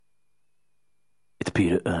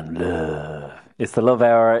Peter and Love. It's the Love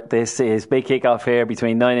Hour. This is big kickoff here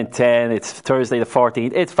between 9 and 10. It's Thursday the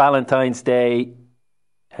 14th. It's Valentine's Day.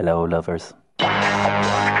 Hello, lovers.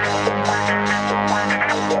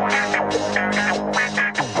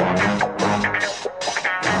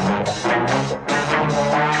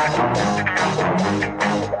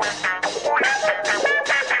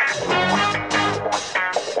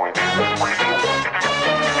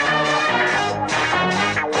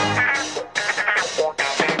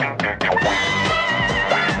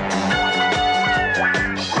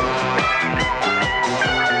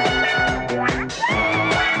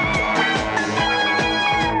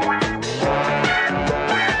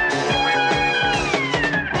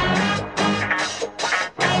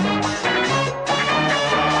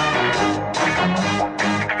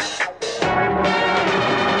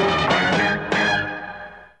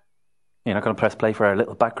 You're not going to press play for our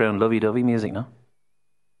little background lovey-dovey music, no?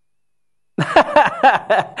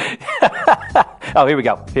 Oh, here we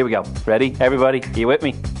go. Ready, everybody? Are you with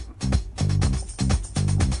me?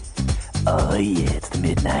 Oh, yeah, it's the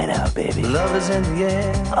midnight hour, baby. Love is in the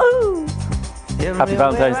air. Oh! Happy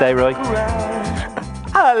Valentine's Day, Roy.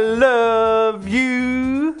 I love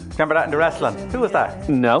you. Remember that in the wrestling? Who was that?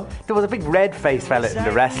 No. There was a big red-faced fella in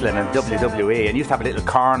the wrestling in WWE and used to have a little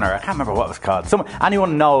corner. I can't remember what it was called.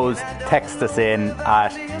 Anyone knows, text us in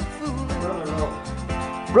at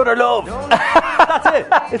Brother Love. That's it.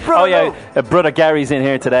 It's Brother Love. Brother Gary's in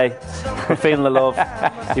here today. We're feeling the love.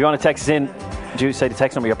 You want to text us in? Did you say the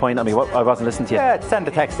text number? You're pointing at me. I wasn't listening to you. Yeah, send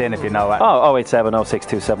the text in if you know it. Oh, 087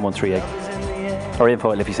 062 7138. Or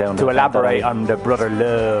info if you sound to elaborate on the Brother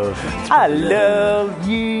Love. I love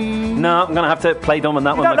you. No, I'm going to have to play dumb on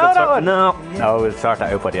that one. No, we'll sort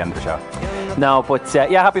that out by the end of the show. No, but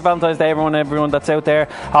happy Valentine's Day, everyone that's out there.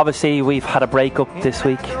 Obviously, we've had a breakup this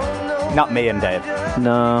week. Not me and Dave.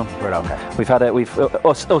 No, we're okay.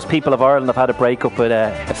 Us people of Ireland have had a breakup with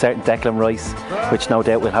a certain Declan Rice, which no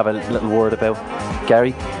doubt we'll have a little word about.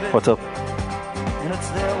 Gary, what's up?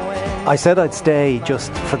 I said I'd stay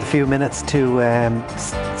just for the few minutes to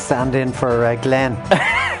stand in for Glenn.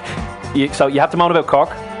 So you have to moan about Cork?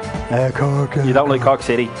 Cork. You don't like Cork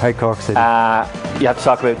City? Hey, Cork City. You have to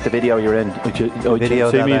talk about the video you're in. I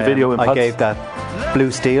gave that blue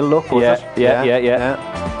steel look, was it? Yeah.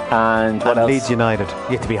 And what else? Leeds United.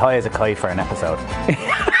 You have to be high as a kite for an episode.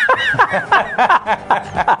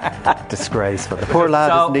 Disgraceful. The poor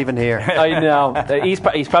lad isn't even here. I know. He's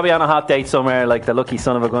probably on a hot date somewhere, like the lucky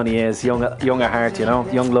son of a gun he is. Young at heart, you know.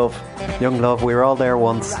 Young love. We were all there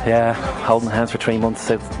once. Yeah, holding hands for 3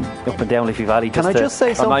 months up and down Leafy Valley. Can I just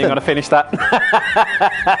say something? I'm not even going to finish that.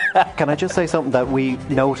 Can I just say something that we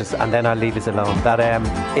noticed, and then I'll leave us alone, that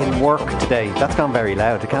in work today, that's gone very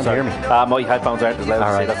loud. You can't hear me. My headphones aren't as loud.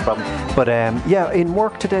 All right. That's the problem. But in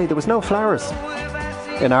work today, there was no flowers.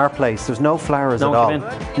 In our place, there's no flowers at all.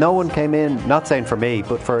 No one came in, not saying for me,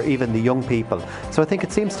 but for even the young people. So I think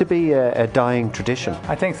it seems to be a dying tradition.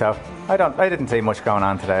 I think so. I didn't see much going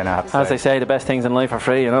on today, I have to say. As they say, the best things in life are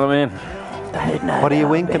free, you know what I mean? What are you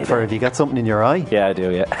winking for? Have you got something in your eye? Yeah, I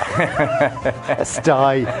do, yeah. A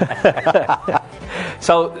sty.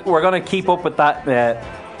 So we're going to keep up with that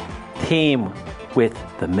theme with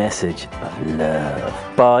the message of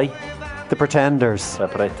love by The Pretenders. The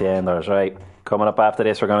Pretenders, right. Coming up after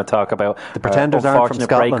this, we're going to talk about The Pretenders aren't from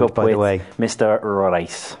Scotland, breakup by the way. Mr.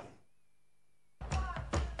 Rice.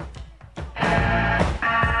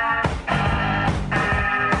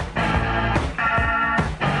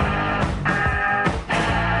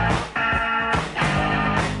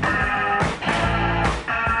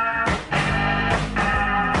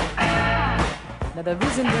 Now the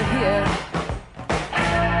reason we're here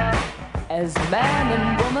as man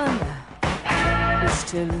and woman is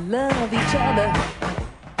to love each other,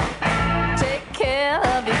 take care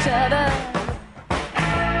of each other.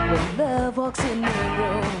 When love walks in the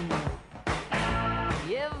room,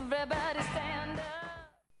 everybody stand up.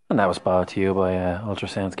 And that was brought to you by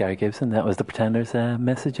Ultrasound's Gary Gibson. That was The Pretenders'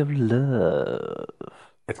 message of love.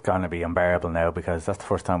 It's going to be unbearable now because that's the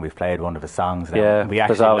first time we've played one of his songs now. Yeah, we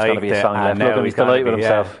actually there's always going to be a song left. Look, he's delighted with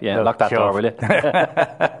himself. Yeah, lock that door, will you?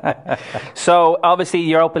 So, obviously,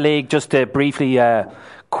 Europa League, just to briefly,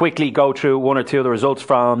 quickly go through one or two of the results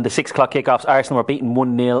from the 6 o'clock kickoffs. Arsenal were beaten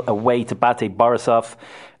 1-0 away to Bate Borisov.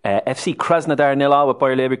 FC Krasnodar 0-0 with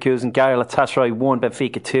Bayer Leverkusen. Galatasaray 1,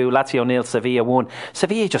 Benfica 2, Lazio 0, Sevilla 1.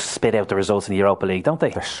 Sevilla just spit out the results in the Europa League, don't they?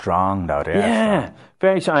 They're strong though, they are. Yeah,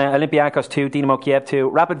 very strong. Olympiacos 2, Dinamo Kiev 2,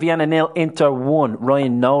 Rapid Vienna 0, Inter 1.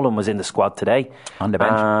 Ryan Nolan was in the squad today. On the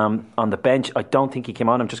bench. On the bench. I don't think he came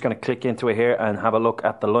on. I'm just going to click into it here and have a look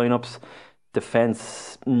at the lineups.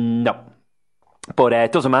 Defence, no. But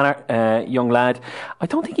it doesn't matter, young lad. I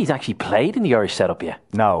don't think he's actually played in the Irish setup yet.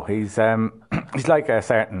 No, he's like a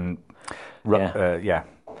certain...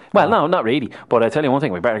 Well, no, not really. But I tell you one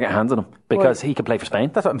thing, we better get hands on him because he can play for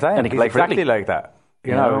Spain. That's what I'm saying. And he can play exactly for Italy. like that.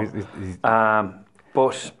 You know.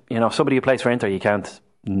 But, somebody who plays for Inter, you can't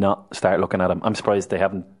not start looking at him. I'm surprised they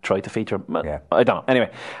haven't tried to feature him. Yeah. I don't know.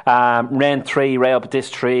 Anyway, Rennes 3, Real Betis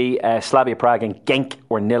 3, Slavia Prague and Genk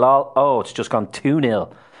were 0-0. Oh, it's just gone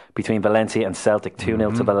 2-0 between Valencia and Celtic.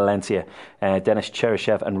 2-0 to Valencia. Denis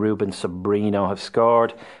Cheryshev and Ruben Sobrino have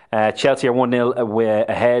scored. Chelsea are 1-0 away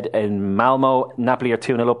ahead in Malmo. Napoli are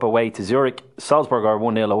 2-0 up away to Zurich. Salzburg are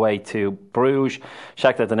 1-0 away to Bruges.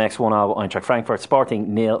 Shakhtar Donetsk 1-0 Eintracht Frankfurt.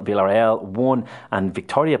 Sporting 0 Villarreal 1 and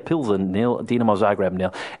Victoria Pilsen 0 Dinamo Zagreb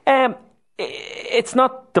 0. It's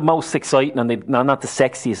not the most exciting and not the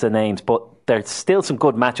sexiest of names, but there's still some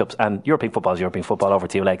good matchups. And European football is European football over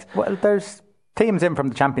 2 legs. Well, there's teams in from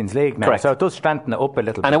the Champions League now, correct. So it does strengthen it up a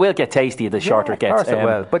little bit. And it will get tasty the shorter it gets. Of course it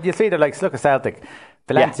will. But you see the likes, look at Celtic.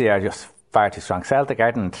 Valencia are just far too strong. Celtic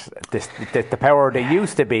aren't the power they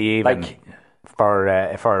used to be even.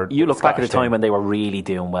 For you look back at the time when they were really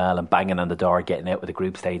doing well and banging on the door, getting out with the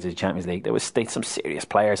group stage of the Champions League. They had some serious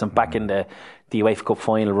players, and back in the UEFA Cup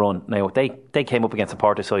final run, now they came up against the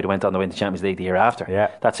Porto side who went on to win the Champions League the year after. Yeah.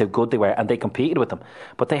 That's how good they were, and they competed with them.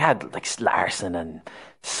 But they had like Larsson and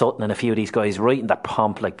Sutton and a few of these guys right in that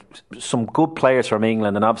pomp, like some good players from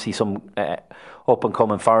England and obviously some up and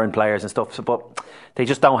coming foreign players and stuff. So, but they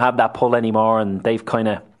just don't have that pull anymore, and they've kind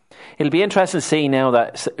of. It'll be interesting to see now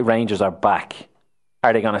that Rangers are back.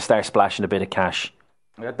 Are they going to start splashing a bit of cash?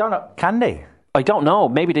 I don't know. Can they? I don't know.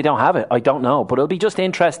 Maybe they don't have it. I don't know. But it'll be just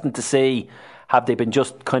interesting to see, have they been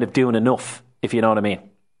just kind of doing enough, if you know what I mean.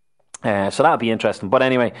 So that'll be interesting. But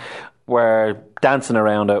anyway, we're dancing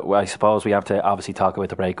around it. I suppose we have to obviously talk about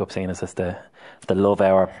the breakup scene. It's the love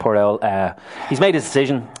hour. Poor old. He's made his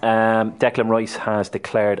decision. Declan Rice has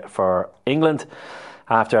declared for England.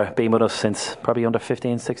 After being with us since probably under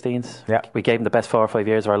 15s, 16s. Yeah. We gave him the best 4 or 5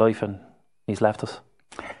 years of our life and he's left us.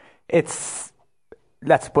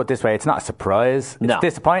 Let's put it this way, it's not a surprise. No. It's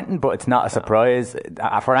disappointing, but it's not a surprise.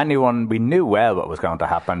 For anyone, we knew well what was going to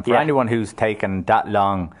happen. For anyone who's taken that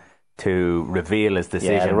long to reveal his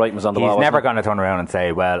decision, the writing was on the wall, he's never going to turn around and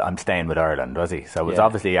say, well, I'm staying with Ireland, was he? So it was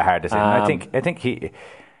obviously a hard decision. I think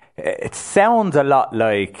it sounds a lot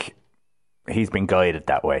like he's been guided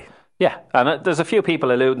that way. Yeah, and there's a few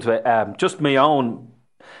people alluding to it. Just my own,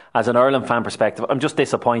 as an Ireland fan perspective, I'm just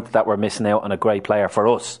disappointed that we're missing out on a great player for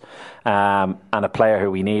us and a player who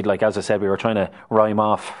we need. Like, as I said, we were trying to rhyme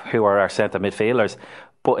off who are our centre midfielders,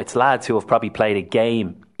 but it's lads who have probably played a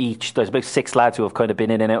game each. There's about 6 lads who have kind of been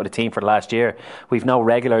in and out of the team for the last year. We've no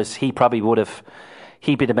regulars. He'd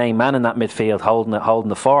be the main man in that midfield, holding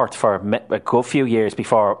the fort for a good few years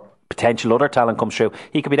before potential other talent comes through.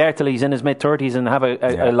 He could be there till he's in his mid-30s and have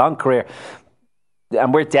a long career.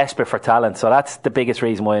 And we're desperate for talent, so that's the biggest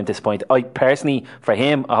reason why I'm disappointed. I personally, for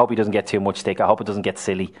him, I hope he doesn't get too much stick. I hope it doesn't get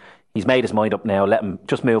silly. He's made his mind up now. Let him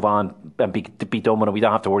just move on and be done with it. We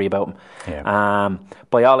don't have to worry about him. Yeah.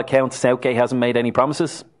 By all accounts, Southgate hasn't made any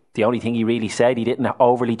promises. The only thing he really said, he didn't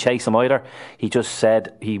overly chase him either. He just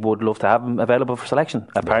said he would love to have him available for selection.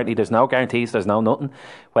 Apparently there's no guarantees, there's no nothing.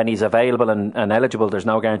 When he's available and eligible, there's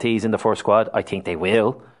no guarantees in the first squad. I think they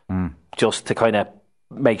will, just to kind of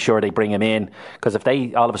make sure they bring him in. Because if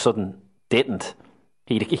they all of a sudden didn't,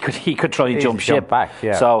 he could try and jump ship back.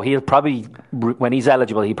 Yeah. So he'll probably, when he's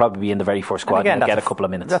eligible, he'll probably be in the very first squad and get a couple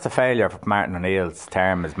of minutes. That's a failure for Martin O'Neill's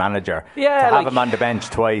term as manager. Yeah, to have him on the bench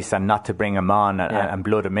twice and not to bring him on and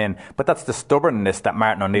blood him in. But that's the stubbornness that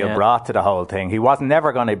Martin O'Neill brought to the whole thing. He was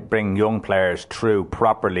never going to bring young players through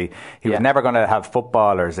properly. He was never going to have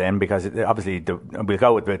footballers in, because obviously we'll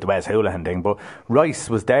go with the Wes Hoolahan thing, but Rice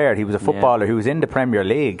was there. He was a footballer who was in the Premier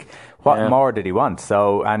League. What more did he want?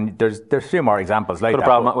 So, and there's a few more examples like that. The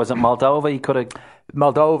problem was it Moldova? He could have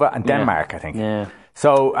Moldova and Denmark, I think. Yeah.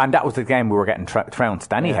 So, and that was the game we were getting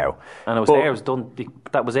trounced anyhow. And it was there. It was done.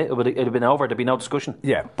 That was it. It'd have been over. There'd be no discussion.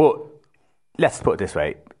 Yeah, but let's put it this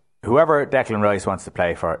way: whoever Declan Rice wants to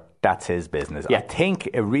play for, that's his business. Yeah. I think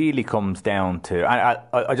it really comes down to.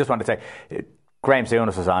 I just want to say. Graham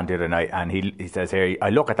Souness was on the other night, and he says here, I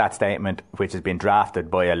look at that statement, which has been drafted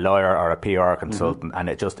by a lawyer or a PR consultant, and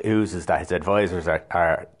it just oozes that his advisors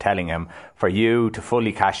are telling him, for you to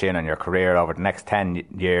fully cash in on your career over the next 10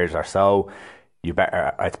 years or so,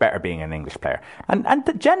 it's better being an English player. And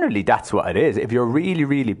generally that's what it is. If you're really,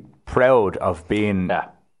 really proud of being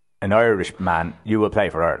an Irish man, you will play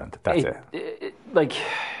for Ireland. That's it.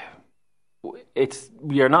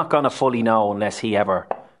 You're not going to fully know unless he ever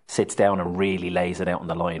sits down and really lays it out on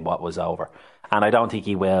the line what was over. And I don't think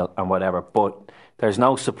he will and whatever. But there's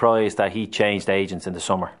no surprise that he changed agents in the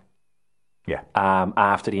summer. Yeah.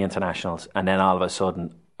 After the internationals, and then all of a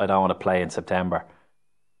sudden, I don't want to play in September.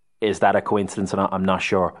 Is that a coincidence or not? I'm not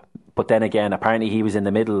sure. But then again, apparently he was in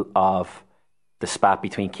the middle of the spat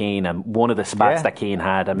between Keane and one of the spats that Keane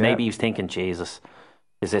had, and maybe he was thinking, Jesus,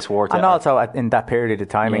 is this worth it? And also in that period of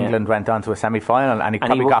time, England went on to a semi-final, and he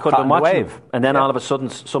probably got caught in the wave. And then all of a sudden,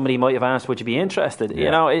 somebody might have asked, "Would you be interested?" You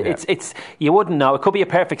know, it's you wouldn't know. It could be a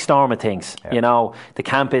perfect storm of things. You know, the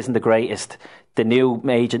camp isn't the greatest. The new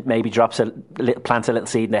agent maybe plants a little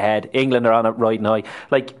seed in the head. England are on it right now.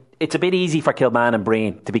 Like, it's a bit easy for Kilman and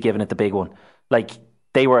Breen to be given it the big one. Like,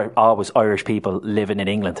 they were always Irish people living in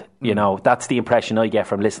England. You know, that's the impression I get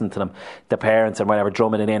from listening to them. The parents and whatever,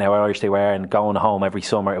 drumming it in how Irish they were and going home every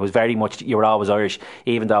summer. It was very much, you were always Irish,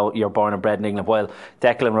 even though you're born and bred in England. Well,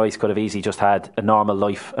 Declan Rice could have easily just had a normal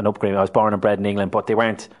life, an upgrade. I was born and bred in England, but they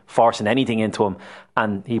weren't forcing anything into him.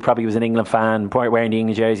 And he probably was an England fan, wearing the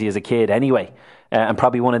England jersey as a kid anyway, and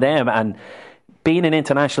probably one of them. And being an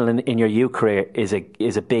international in your youth career is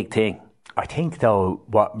a big thing. I think, though,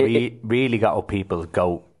 what really got up people's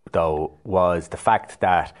goat, though, was the fact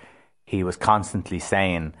that he was constantly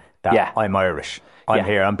saying that I'm Irish. I'm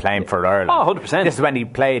here, I'm playing for Ireland. Oh, 100%. This is when he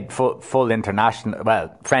played full international,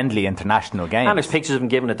 friendly international games. And there's pictures of him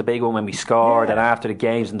giving it the big one when we scored and after the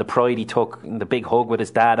games, and the pride he took, and the big hug with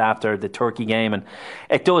his dad after the Turkey game. And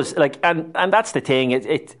it does, like, and that's the thing.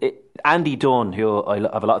 Andy Dunn, who I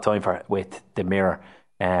have a lot of time for with The Mirror,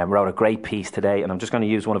 wrote a great piece today, and I'm just going to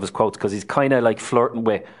use one of his quotes because he's kind of like flirting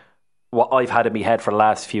with what I've had in my head for the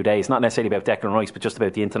last few days, not necessarily about Declan Rice, but just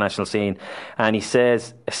about the international scene. And he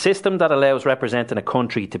says, a system that allows representing a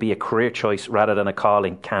country to be a career choice rather than a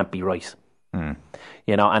calling can't be right.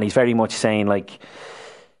 You know, and he's very much saying, like,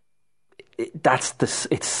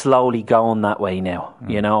 it's slowly going that way now,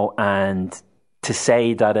 you know, and to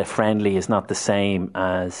say that a friendly is not the same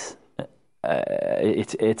as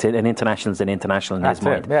it's an international is an international in his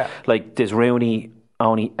mind. Like, does Rooney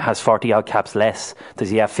only has 40 odd caps less? Does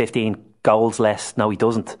he have 15 goals less? No, he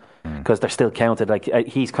doesn't, because they're still counted. Like,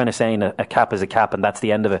 he's kind of saying a cap is a cap, and that's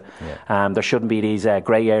the end of it. There shouldn't be these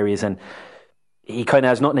grey areas, and he kind of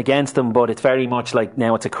has nothing against them, but it's very much like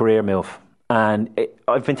now it's a career move. And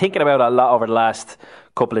I've been thinking about it a lot over the last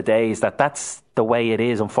couple of days, that's the way it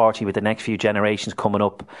is, unfortunately, with the next few generations coming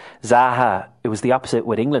up. Zaha, it was the opposite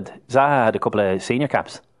with England. Zaha had a couple of senior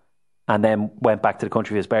caps and then went back to the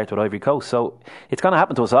country of his birth with Ivory Coast. So it's going to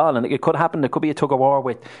happen to us all, and it could happen. There could be a tug of war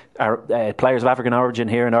with our players of African origin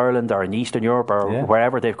here in Ireland or in Eastern Europe or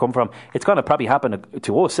wherever they've come from. It's going to probably happen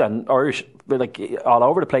to us and Irish, like, all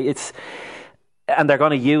over the place. And they're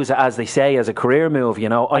going to use it, as they say, as a career move. You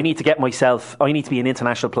know, I need to be an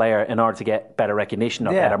international player in order to get better recognition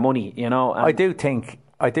or better money. You know, I do think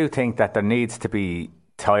that there needs to be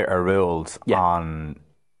tighter rules on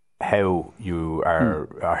how you are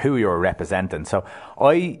or who you're representing. So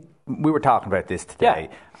we were talking about this today,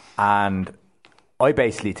 and I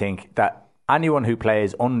basically think that anyone who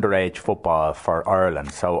plays underage football for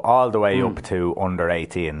Ireland, so all the way up to under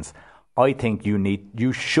 18s, I think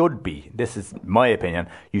you should be, this is my opinion,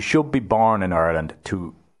 you should be born in Ireland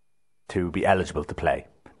to be eligible to play.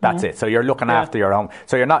 That's it. So you're looking after your home.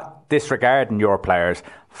 So you're not disregarding your players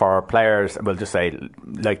for players, we'll just say,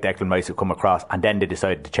 like Declan Rice, who come across and then they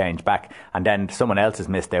decided to change back, and then someone else has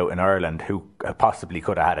missed out in Ireland who possibly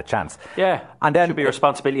could have had a chance. Yeah, and then it should be a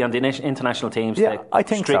responsibility on the international teams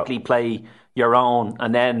to strictly play your own,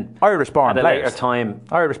 and then Irish-born at a players. later time.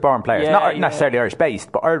 Irish-born players, not necessarily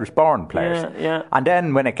Irish-based, but Irish-born players. Yeah. And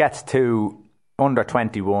then when it gets to under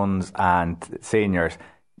 21s and seniors,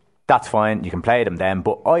 that's fine, you can play them then.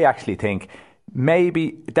 But I actually think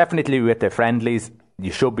definitely with the friendlies,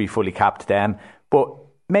 you should be fully capped then. But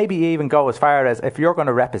maybe even go as far as, if you're going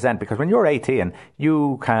to represent, because when you're 18,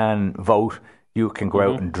 you can vote, you can go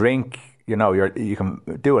out and drink. You know, you can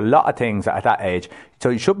do a lot of things at that age. So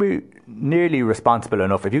you should be nearly responsible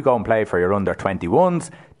enough. If you go and play for your under 21s,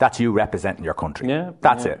 that's you representing your country.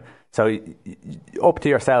 That's it. So up to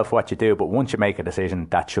yourself what you do. But once you make a decision,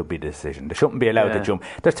 that should be the decision. They shouldn't be allowed to jump.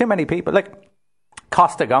 There's too many people. Like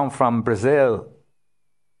Costa going from Brazil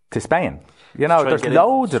to Spain. You know, there's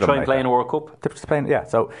loads of them. Try and play in a World Cup.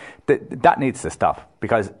 So that needs to stop,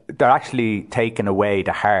 because they're actually taking away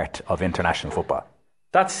the heart of international football.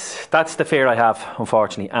 That's the fear I have,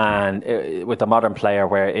 unfortunately, and with the modern player,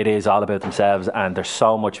 where it is all about themselves, and there's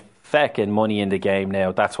so much feckin' money in the game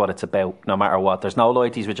now. That's what it's about, no matter what. There's no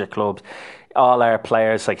loyalties with your clubs. All our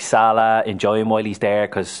players, like Salah, enjoy him while he's there,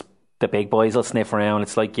 because the big boys will sniff around.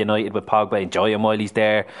 It's like United with Pogba. Enjoy him while he's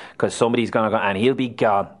there, because somebody's going to go and he'll be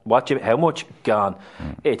gone. Watch it. How much? Gone.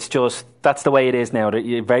 It's just, that's the way it is now.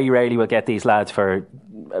 You very rarely will get these lads for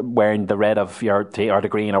wearing the red of your team or the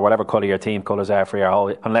green or whatever colour your team colours are for your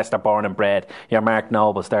whole, unless they're born and bred. Your Mark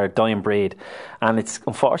Nobles, they're a dying breed, and it's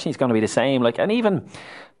unfortunately it's going to be the same. Like, and even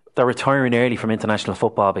they're retiring early from international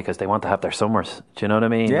football because they want to have their summers. Do you know what I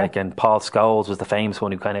mean? Yeah. Like, and Paul Scholes was the famous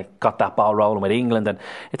one who kind of got that ball rolling with England, and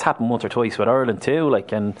it's happened once or twice with Ireland too.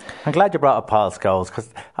 Like, and I'm glad you brought up Paul Scholes, because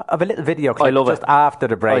I have a little video clip just after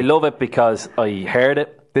the break. I love it because I heard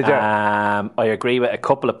it. Did you? I agree with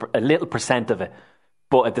a little percent of it.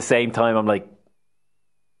 But at the same time, I'm like,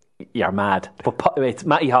 you're mad. But it's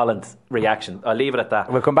Matty Holland's reaction. I'll leave it at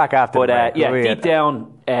that. We'll come back after. But deep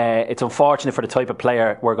down, it's unfortunate for the type of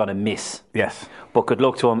player we're going to miss. Yes. But good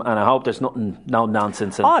luck to him, and I hope there's no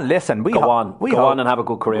nonsense. And listen, go on and have a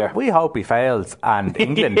good career. We hope he fails and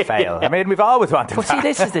England fail. I mean, we've always wanted. But see,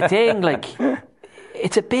 this is the thing. Like,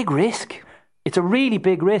 it's a big risk. It's a really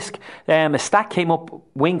big risk. A stat came up,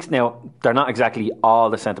 Winks, now, they're not exactly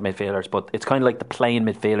all the centre midfielders, but it's kind of like the playing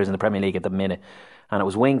midfielders in the Premier League at the minute. And it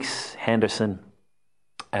was Winks, Henderson,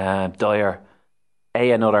 Dyer,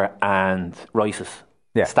 another, and Rice's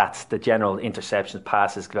stats, the general interceptions,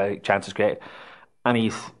 passes, chances created. And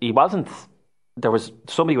he wasn't,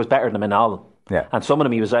 somebody was better than him in all. Yeah. And some of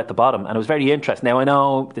them he was at the bottom, and it was very interesting. Now I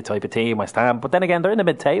know the type of team, West Ham, but then again they're in the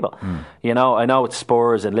mid-table. I know it's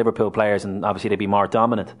Spurs and Liverpool players, and obviously they'd be more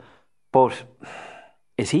dominant. But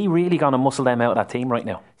is he really going to muscle them out of that team right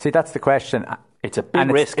now? See, that's the question. It's a big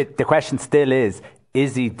risk. The question still is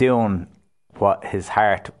he doing what his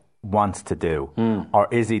heart wants to do, or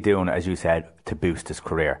is he doing, as you said, to boost his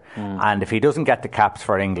career? And if he doesn't get the caps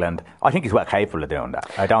for England, I think he's well capable of doing that.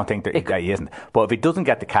 I don't think that he isn't. But if he doesn't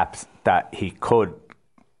get the caps that he could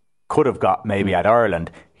have got maybe at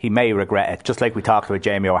Ireland, he may regret it. Just like we talked about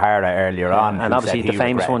Jamie O'Hara earlier on, and obviously the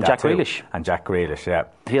famous one, Jack Grealish. And Jack Grealish, yeah,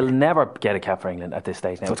 he'll never get a cap for England at this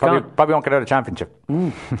stage. Now so probably won't get out of the Championship.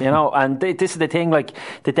 And this is the thing. Like,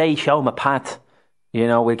 the day you show him a path,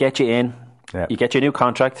 we'll get you in. Yeah. You get your new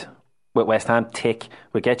contract with West Ham, tick.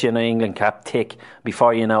 We'll get you an England cap, tick.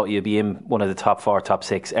 Before you know it, you'll be in one of the top 4, top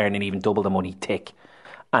 6, earning even double the money, tick.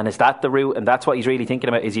 And is that the route? And that's what he's really thinking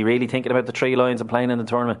about. Is he really thinking about the 3 lines and playing in the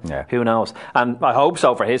tournament? Yeah. Who knows? And I hope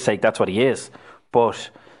so, for his sake, that's what he is. But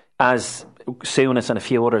as Souness and a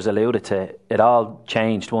few others alluded to, it all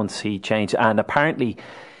changed once he changed. And apparently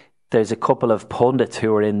there's a couple of pundits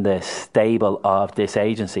who are in the stable of this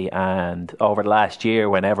agency, and over the last year,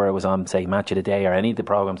 whenever it was on, say, Match of the Day or any of the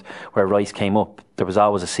programmes where Rice came up, there was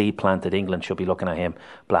always a seed planted. England should be looking at him,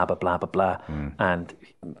 blah, blah, blah, blah, blah. And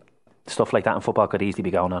stuff like that in football could easily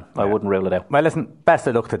be going on. I wouldn't rule it out. Well, listen, best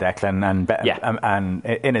of luck to Declan and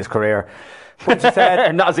in his career. Which you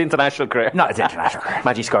said, not his international career. Not his international career.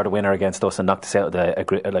 Imagine he scored a winner against us and knocked us out of a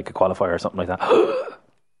qualifier or something like that.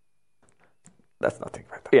 Let's not think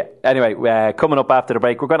about that. Yeah. Anyway, coming up after the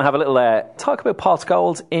break, we're going to have a little talk about Paul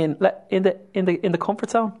Scholes in the comfort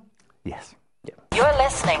zone. Yes. Yeah. You're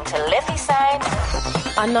listening to Liffey Sound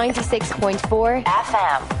on 96.4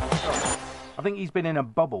 FM. I think he's been in a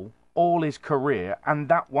bubble all his career, and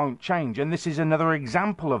that won't change. And this is another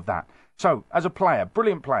example of that. So, as a player,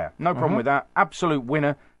 brilliant player, no problem with that. Absolute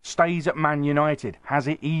winner. Stays at Man United, has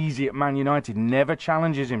it easy at Man United, never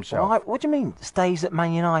challenges himself. What do you mean, stays at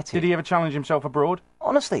Man United? Did he ever challenge himself abroad?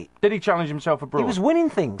 Honestly. Did he challenge himself abroad? He was winning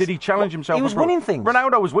things. Did he challenge himself abroad? He was winning things.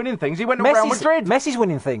 Ronaldo was winning things. He went to Real Madrid. Messi's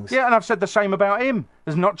winning things. Yeah, and I've said the same about him.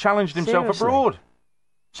 Has not challenged himself abroad.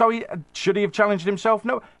 So should he have challenged himself?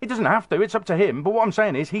 No, he doesn't have to. It's up to him. But what I'm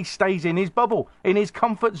saying is he stays in his bubble, in his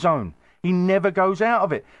comfort zone. He never goes out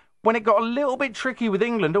of it. When it got a little bit tricky with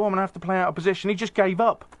England, I'm going to have to play out of position, he just gave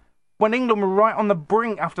up. When England were right on the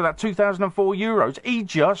brink after that 2004 Euros, he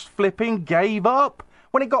just flipping gave up.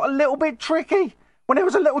 When it got a little bit tricky, when there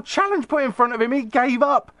was a little challenge put in front of him, he gave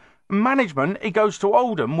up. Management, he goes to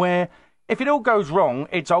Oldham, where if it all goes wrong,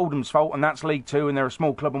 it's Oldham's fault, and that's League Two, and they're a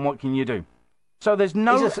small club, and what can you do? So there's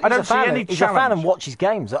no, I don't see any challenge. He's a fan and watches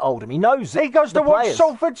games at Oldham. He knows he goes to watch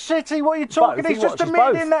Salford City. What are you talking? He's just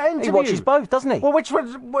admitted in that interview. He watches both, doesn't he? Well,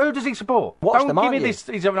 who does he support? Don't give me this.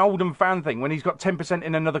 He's an Oldham fan thing when he's got 10%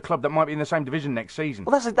 in another club that might be in the same division next season.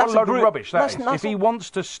 Well, that's a load of rubbish. That is. If he wants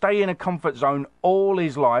to stay in a comfort zone all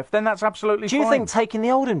his life, then that's absolutely fine. Do you think taking the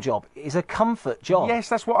Oldham job is a comfort job? Yes,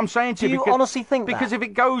 that's what I'm saying to you. Do you honestly think that? Because if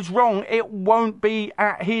it goes wrong, it won't be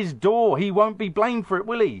at his door. He won't be blamed for it,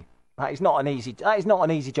 will he? That is not an easy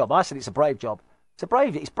job. I said it's a brave job.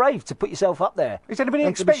 It's brave to put yourself up there. Is anybody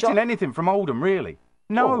expecting anything from Oldham, really?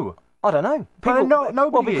 No. I don't know.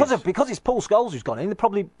 Nobody because it's Paul Scholes who's gone in,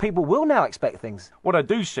 probably people will now expect things. What I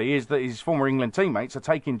do see is that his former England teammates are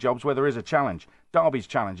taking jobs where there is a challenge. Derby's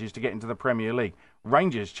challenge is to get into the Premier League.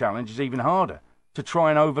 Rangers' challenge is even harder, to try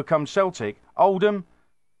and overcome Celtic. Oldham,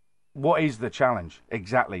 what is the challenge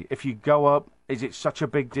exactly? If you go up, is it such a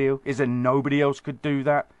big deal? Is there nobody else could do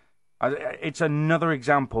that? It's another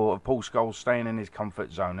example of Paul Scholes staying in his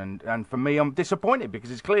comfort zone. And for me, I'm disappointed because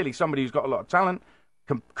it's clearly somebody who's got a lot of talent,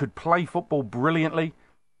 could play football brilliantly.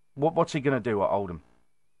 What's he going to do at Oldham?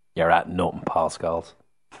 You're at nothing, Paul Scholes.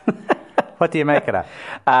 What do you make of that?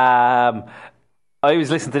 I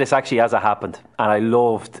was listening to this actually as it happened, and I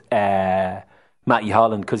loved Matty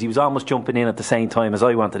Holland because he was almost jumping in at the same time as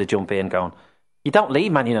I wanted to jump in, going, you don't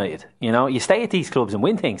leave Man United, you stay at these clubs and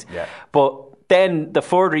win things. Yeah. But then the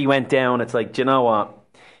further he went down, it's like, do you know what?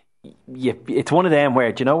 It's one of them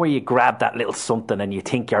where, do you know where you grab that little something and you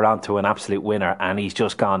think you're onto an absolute winner, and he's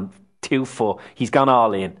just gone too full. He's gone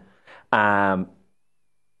all in. And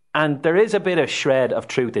there is a bit of shred of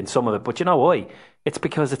truth in some of it, but you know why? It's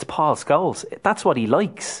because it's Paul Scholes. That's what he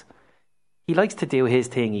likes. He likes to do his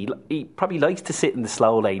thing. He probably likes to sit in the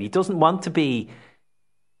slow lane. He doesn't want to be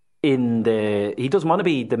he doesn't want to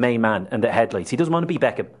be the main man and the headlights. He doesn't want to be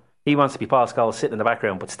Beckham. He wants to be Paul Scholes sitting in the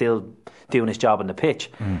background but still doing his job on the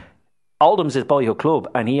pitch. Oldham's his boyhood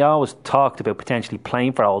club, and he always talked about potentially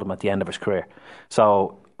playing for Oldham at the end of his career.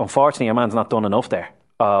 So unfortunately, a man's not done enough there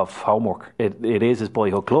of homework. It is his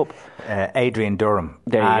boyhood club. Adrian Durham.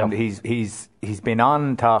 There you go. He's been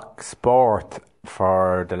on Talk Sport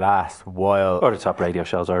for the last while. Other top radio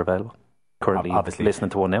shows are available. Currently, obviously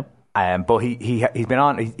listening to one now. But he's been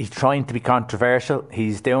on. He's trying to be controversial.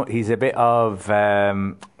 He's a bit of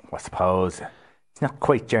I suppose he's not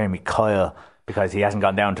quite Jeremy Kyle because he hasn't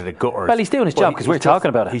gone down to the gutters. Well, he's doing his job because we're talking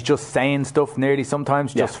about it. He's just saying stuff nearly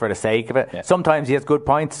sometimes just for the sake of it. Yeah. Sometimes he has good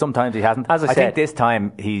points. Sometimes he hasn't. As I said, think this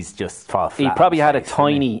time he's just fought flat. He probably had a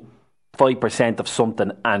tiny 5% of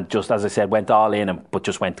something and just, as I said, went all in but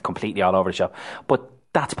just went completely all over the shop. But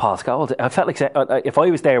that's Paul Scholes. I felt like if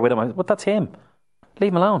I was there with him, that's him.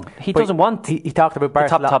 Leave him alone. He doesn't want. He talked about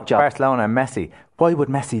top job. Barcelona and Messi. Why would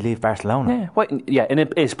Messi leave Barcelona? And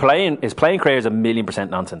his playing career is 1,000,000%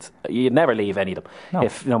 nonsense. You'd never leave any of them. No.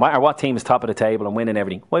 If no matter what team is top of the table and winning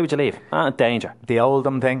everything, why would you leave? Danger. The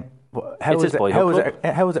Oldham thing. How is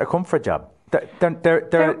it a comfort job?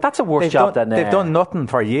 That's a worse job than they've done nothing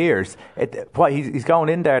for years. He's going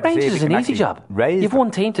in there to Rangers see if is an easy job. You've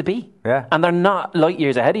one team to beat, and they're not light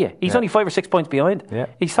years ahead of you. He's only 5 or 6 points behind.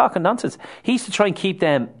 He's talking nonsense. He's to try and keep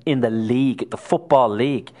them in the league, the football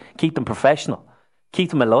league, keep them professional, keep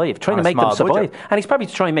them alive, trying to make them survive. And he's probably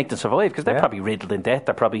to try and make them survive because they're probably riddled in debt.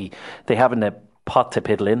 They haven't a pot to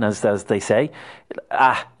piddle in, as they say.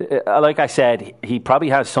 Like I said, he probably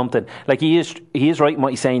has something. Like he is right in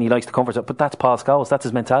what he's saying. He likes the comfort, but that's Paul Scholes. That's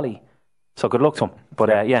his mentality. So good luck to him. But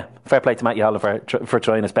fair play to Matty Holland for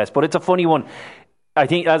trying his best. But it's a funny one. I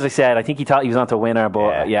think, as I said, he thought he was onto a winner.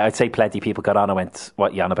 But I'd say plenty of people got on and went,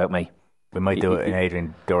 "What you on about me?" We might do it in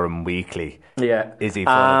Adrian Durham weekly. Yeah. Is he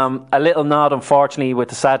a little nod, unfortunately, with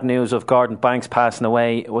the sad news of Gordon Banks passing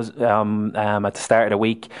away. It was at the start of the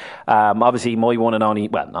week. Obviously, my one and only,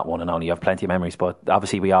 well, not one and only, I have plenty of memories, but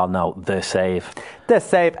obviously we all know The Save. The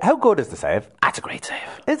Save. How good is The Save? That's a great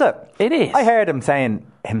save. Is it? It is. I heard him saying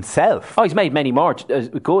himself. Oh, he's made many more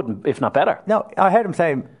good, if not better. No, I heard him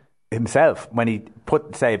saying himself when he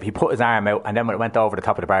put his arm out, and then when it went over the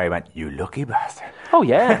top of the bar, he went, "You lucky bastard." Oh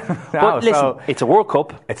yeah. But listen, it's a World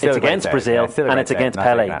Cup. It's against Brazil and it's against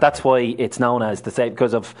Pele. That's why it's known as The Save,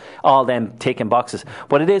 because of all them ticking boxes.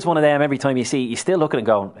 But it is one of them. Every time you see it, you still looking and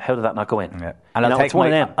going, "How did that not go in?" Yeah. And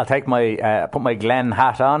I'll put my Glenn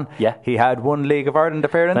hat on. Yeah. He had one League of Ireland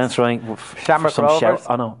appearance. That's right. Shamrock Rovers.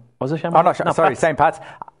 Oh no, was it Shamrock? Oh no, sorry, St. Pat's.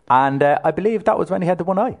 And I believe that was when he had the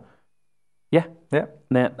one eye. Yeah.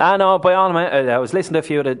 I know, by all means, I was listening to a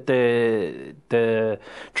few of the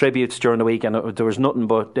tributes during the week, and there was nothing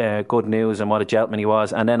but good news and what a gentleman he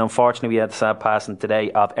was. And then unfortunately we had the sad passing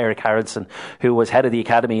today of Eric Haraldson, who was head of the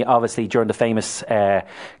academy obviously during the famous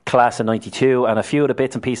class of 92, and a few of the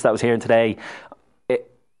bits and pieces that I was hearing today.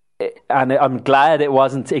 And I'm glad it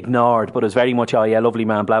wasn't ignored, but it was very much, oh yeah, lovely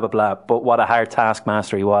man, blah, blah, blah. But what a hard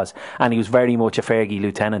taskmaster he was. And he was very much a Fergie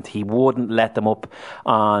lieutenant. He wouldn't let them up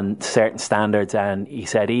on certain standards. And he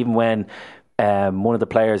said, even when one of the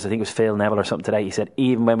players, I think it was Phil Neville or something today, he said,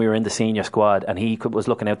 even when we were in the senior squad and he was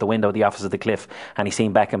looking out the window of the office of the Cliff and he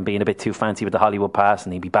seen Beckham being a bit too fancy with the Hollywood pass,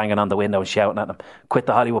 and he'd be banging on the window and shouting at him, quit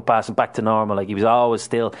the Hollywood pass and back to normal. Like, he was always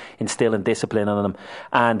still instilling discipline on them.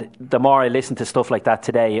 And the more I listen to stuff like that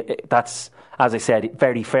today, that's as I said,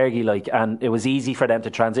 very Fergie-like, and it was easy for them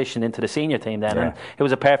to transition into the senior team then. And it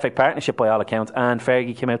was a perfect partnership by all accounts. And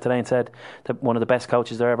Fergie came out today and said that one of the best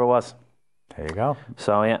coaches there ever was. There you go.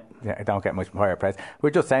 So, yeah. I don't get much higher praise.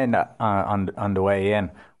 We're just saying that on the way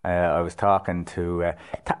in. I was talking to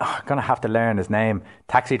I'm going to have to learn his name,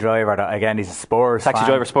 taxi driver, again he's a Spurs taxi fan.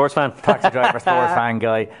 driver sports fan Taxi driver sports fan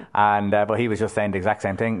guy, and but he was just saying the exact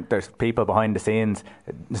same thing. There's people behind the scenes.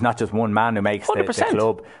 There's not just one man who makes the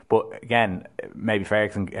club, but again maybe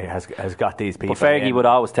Ferguson has got these people. But Fergie would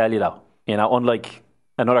always tell you though, you know, unlike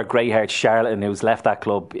another grey-haired charlatan who's left that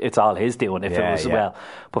club, it's all his doing if it was well.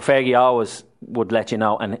 But Fergie always would let you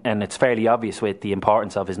know, and it's fairly obvious with the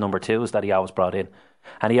importance of his number twos that he always brought in.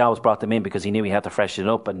 And he always brought them in because he knew he had to freshen it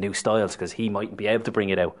up and new styles because he mightn't be able to bring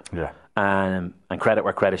it out. Yeah. And credit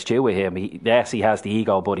where credit's due with him. Yes, he has the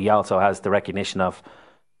ego, but he also has the recognition of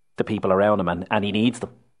the people around him, and he needs them.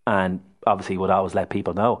 And obviously he would always let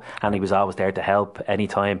people know, and he was always there to help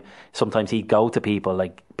anytime. Sometimes he'd go to people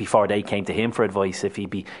like before they came to him for advice if he'd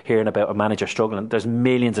be hearing about a manager struggling. There's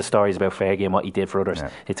millions of stories about Fergie and what he did for others.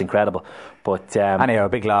 It's incredible. But anyhow, a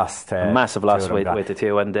big loss, massive loss with the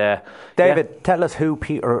two. And David, tell us who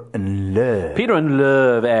Peter N'Love. Peter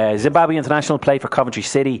N'Love, Zimbabwe international, played for Coventry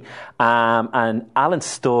City, and Alan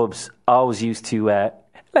Stubbs always used to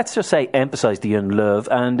let's just say emphasise the N'Love,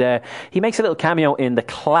 and he makes a little cameo in the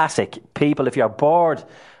classic People. If you're bored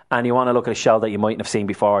and you want to look at a show that you mightn't have seen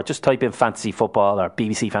before, just type in Fantasy Football or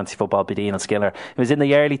BBC Fantasy Football, Badine and Skinner. It was in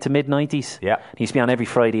the early to mid 90s. Yeah, he used to be on every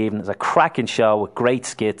Friday evening. It was a cracking show with great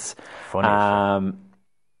skits. Funny.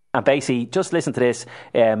 And basically, just listen to this.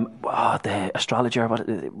 The astrologer,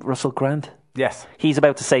 Russell Grant. Yes, he's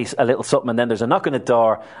about to say a little something, and then there's a knock on the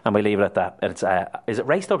door, and we leave it at that. And it's is it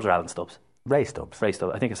Ray Stubbs or Alan Stubbs? Ray Stubbs.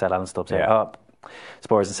 I think I said Alan Stubbs. Yeah.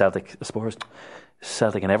 Spurs and Celtic.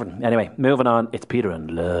 Celtic and everything. Anyway, moving on. It's Peter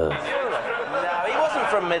N'Love. No, he wasn't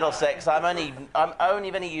from Middlesex. I'm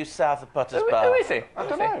only used south of Potters Bar. Who is he? I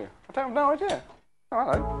don't know. I don't have no idea. Oh,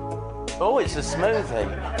 hello. Oh, it's a smoothie.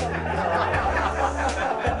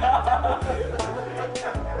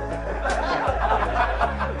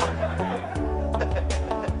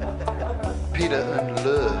 Peter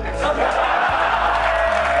N'Love.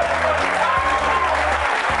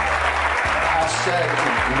 I said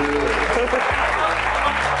N'Love.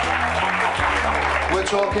 We're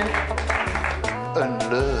talking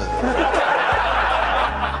N'Love.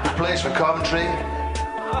 He plays for Coventry.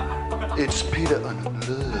 It's Peter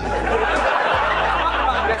N'Love.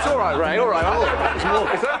 That's all right, Ray. All right. There's more.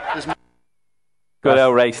 Is there? Good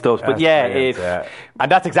old Ray Stubbs. But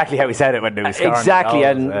and that's exactly how he said it when he was scoring. Exactly,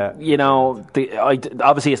 and you know,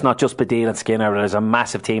 obviously it's not just Badine and Skinner. There's a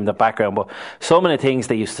massive team in the background, but some of the things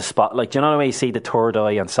they used to spot, like, do you know the way you see the third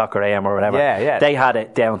eye on Soccer AM or whatever? Yeah. They had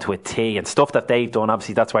it down to a T, and stuff that they've done.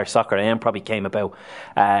 Obviously, that's where Soccer AM probably came about.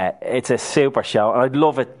 It's a super show, and I'd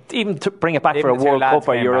love it, even to bring it back for a World Cup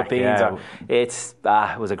or Europeans. It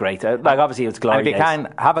was a great. Obviously, it's glorious. And if you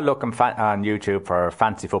can have a look on YouTube for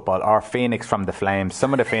Fantasy Football or Phoenix from the Flames.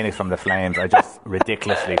 Some of the Phoenix from the Flames are just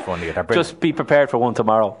ridiculously funny. Just be prepared for one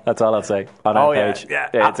tomorrow. That's all I'll say on our page. Yeah.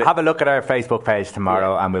 Have a look at our Facebook page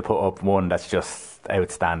tomorrow, and we'll put up one that's just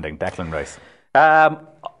outstanding. Declan Rice.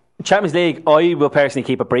 Champions League, I will personally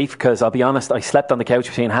keep it brief because I'll be honest, I slept on the couch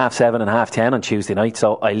between 7:30 and 10:30 on Tuesday night,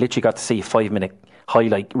 so I literally got to see a 5-minute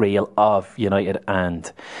highlight reel of United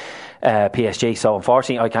and PSG. So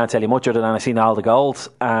unfortunately, I can't tell you much other than I've seen all the goals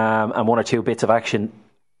and one or two bits of action.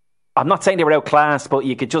 I'm not saying they were outclassed, but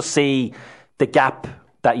you could just see the gap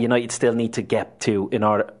that United still need to get to in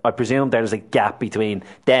order. I presume there's a gap between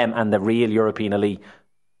them and the real European elite.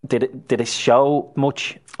 Did it show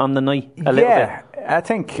much on the night? A little bit? I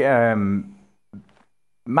think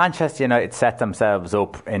Manchester United set themselves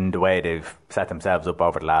up in the way they've set themselves up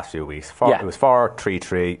over the last few weeks. It was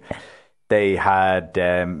 4-3-3. They had,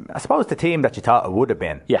 I suppose, the team that you thought it would have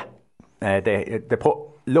been. Yeah. They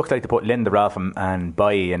looked like they put Lindelof and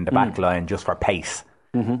Bailly in the back line just for pace.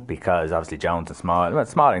 Mm-hmm. Because obviously Jones and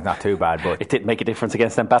Smalling's not too bad, but it didn't make a difference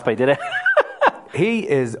against Mbappe, did it? He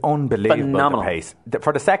is unbelievable. Phenomenal. The pace.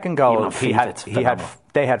 For the second goal, they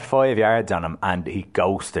had 5 yards on him, and he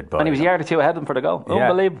ghosted by. And he was a yard or two ahead of them for the goal.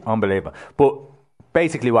 Unbelievable. But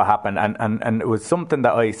basically, what happened, and it was something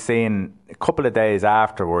that I seen a couple of days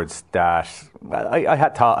afterwards that I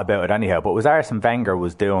had thought about it anyhow. But it was Arsene Wenger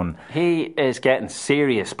was doing. He is getting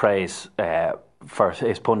serious praise for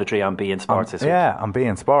his punditry on beIN Sports this week. Yeah, on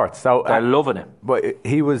beIN Sports. So they're loving it. But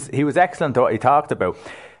he was excellent at what he talked about.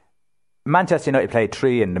 Manchester United played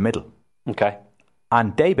 3 in the middle. Okay.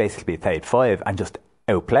 And they basically played 5 and just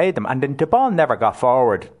outplayed them. And then the ball never got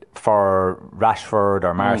forward for Rashford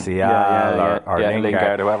or Martial or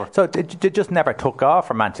Lingard or whoever. So they just never took off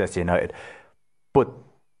for Manchester United. But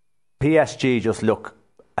PSG just look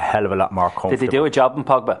a hell of a lot more comfortable. Did they do a job in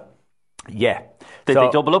Pogba? Yeah. Did they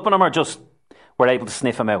double up on him or just were able to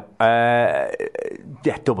sniff him out?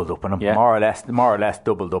 Yeah, doubled up on him. Yeah. More or less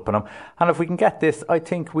doubled up on him. And if we can get this, I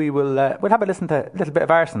think we'll have a listen to a little bit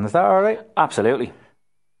of Arsenal. Is that all right? Absolutely.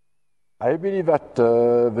 I believe that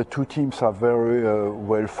the two teams are very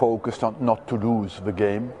well focused on not to lose the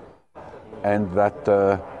game, and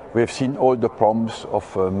that we have seen all the problems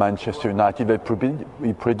of Manchester United that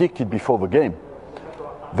we predicted before the game.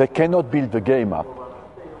 They cannot build the game up,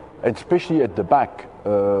 and especially at the back.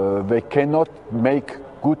 They cannot make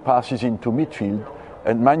good passes into midfield,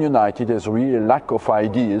 and Man United has really a lack of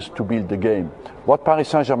ideas to build the game. What Paris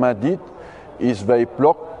Saint-Germain did is they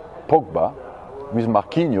blocked Pogba with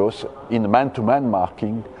Marquinhos in man-to-man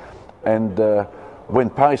marking, and when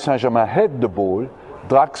Paris Saint-Germain had the ball,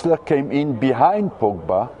 Draxler came in behind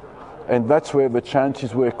Pogba, and that's where the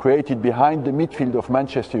chances were created behind the midfield of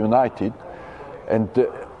Manchester United. And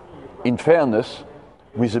in fairness,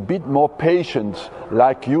 with a bit more patience,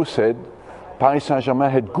 like you said, Paris Saint-Germain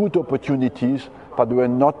had good opportunities, but they were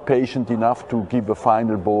not patient enough to give a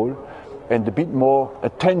final ball, and a bit more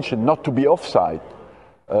attention not to be offside.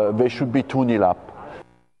 They should be 2-0 up.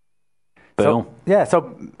 Boom.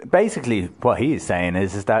 So basically what he's saying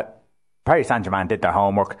is that Paris Saint-Germain did their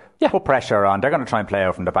homework, put pressure on. They're going to try and play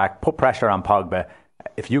out from the back, put pressure on Pogba.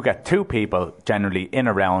 If you get two people generally in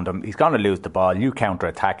around him, he's going to lose the ball. You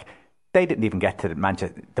counter-attack. They didn't even get to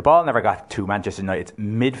Manchester. The ball never got to Manchester United's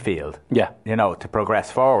midfield. Yeah, to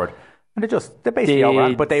progress forward, and they basically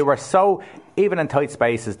overran. But they were so, even in tight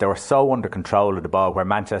spaces, they were so under control of the ball where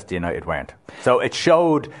Manchester United weren't. So it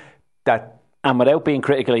showed that. And without being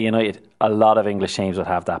critical of United, a lot of English teams would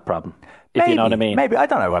have that problem. If you know what I mean. Maybe, I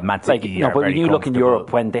don't know what Man City but when you look in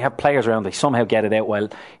Europe, when they have players around, they somehow get it out well.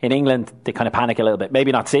 In England, they kind of panic a little bit.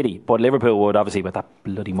 Maybe not City, but Liverpool would, obviously, with that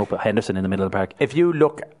bloody muppet Henderson in the middle of the park. If you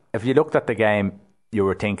looked at the game, you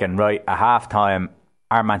were thinking, right, at half-time,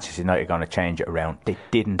 are Manchester United going to change it around? They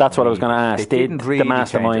didn't. That's what I was going to ask. They didn't really the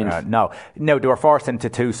mastermind. No, they were forced into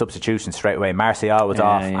two substitutions straight away. Martial was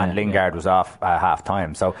off and Lingard was off at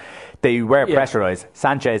half-time. So they were pressurised.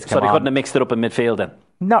 Sanchez came on. So they couldn't have mixed it up in midfield then?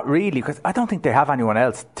 Not really, because I don't think they have anyone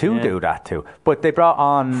else to do that to. But they brought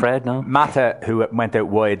on Fred, Mata, who went out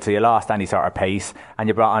wide, so you lost any sort of pace, and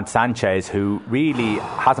you brought on Sanchez, who really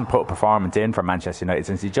hasn't put a performance in for Manchester United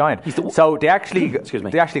since he joined. So they actually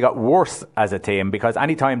got worse as a team, because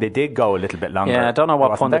any time they did go a little bit longer. Yeah, I don't know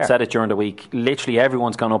what pundit said it during the week. Literally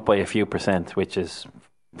everyone's gone up by a few percent, which is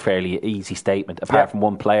fairly easy statement, apart from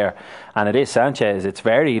one player, and it is Sanchez. It's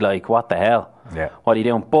very like, what the hell? What are you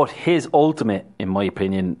doing? But his ultimate, in my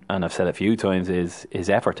opinion, and I've said it a few times, is his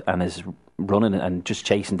effort and his running and just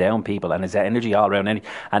chasing down people and his energy all around.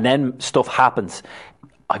 And then stuff happens.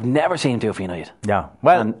 I've never seen him do it for United. Yeah,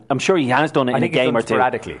 well, and I'm sure he has done it in a game or two,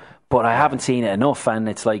 sporadically, but I haven't seen it enough. And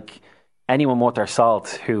it's like, anyone worth their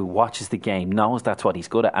salt who watches the game knows that's what he's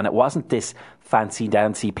good at. And it wasn't this fancy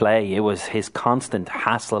dancy play, it was his constant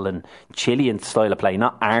hassle and Chilean style of play,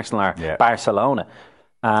 not Arsenal or Barcelona.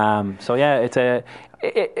 It's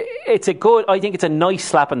a good, I think it's a nice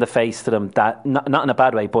slap in the face to them, that not in a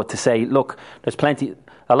bad way, but to say, look, there's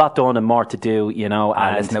a lot done and more to do,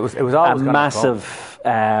 and listen, it was always a massive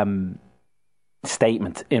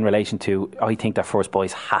statement in relation to, I think their first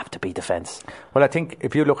boys have to be defence. Well, I think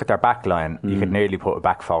if you look at their back line, you could nearly put a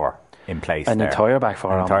back four in place. Entire back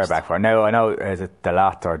four. Now, I know, is it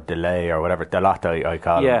Delot or Delay or whatever, Delot I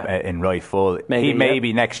call him in right full.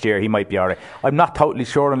 Maybe next year he might be alright. I'm not totally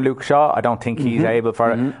sure on Luke Shaw. I don't think he's able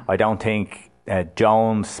for it. I don't think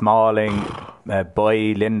Jones, Smalling,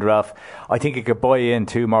 Boy, Lindelof. I think you could buy in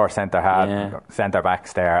two more centre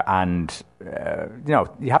backs there, and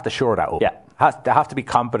you have to shore that up. They have to be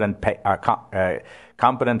competent,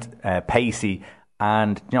 pacey,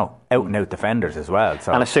 and out and out defenders as well.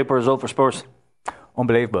 So. And a super result for Spurs.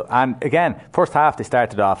 Unbelievable. And again, first half they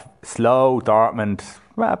started off slow. Dortmund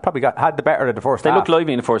probably had the better of the first half. They looked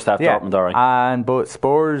lively in the first half. Dortmund, all right. But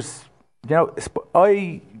Spurs,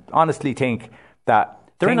 I honestly think that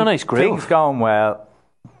they're in a nice groove. Things going well.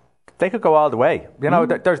 They could go all the way.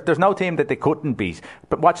 There's no team that they couldn't beat.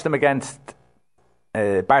 But watch them against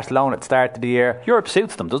Barcelona at the start of the year. Europe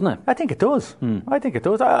suits them, doesn't it? I think it does. I think it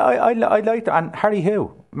does. I like that. And Harry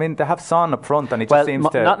Hugh. I mean, they have Son up front, and he just seems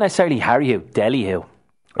to. Not necessarily Harry Hugh, Dele Hugh.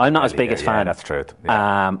 I'm not his biggest fan. That's true.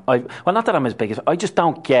 Yeah. Not that I'm his biggest. I just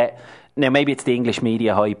don't get. Now, maybe it's the English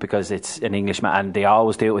media hype because it's an Englishman, and they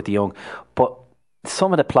always do it with the young. But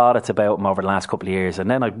some of the plaudits about him over the last couple of years, and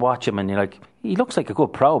then I'd watch him and you're like, he looks like a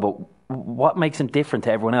good pro, but what makes him different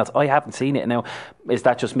to everyone else? I haven't seen it. Now, is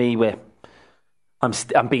that just me with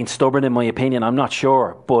I'm being stubborn in my opinion? I'm not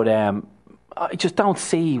sure, but I just don't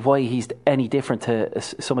see why he's any different to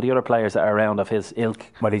some of the other players that are around of his ilk.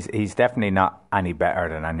 Well, he's definitely not any better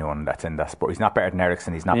than anyone that's in that sport. He's not better than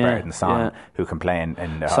Ericsson. He's not better than Son, who can play in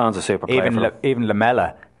Son's a super player. Even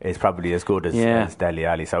Lamella is probably as good as Dele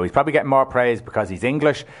Alli. So he's probably getting more praise because he's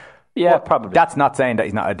English. Yeah, probably. That's not saying that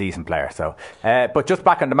he's not a decent player. So, but just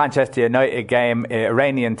back on the Manchester United game,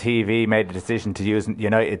 Iranian TV made the decision to use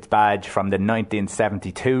United's badge from the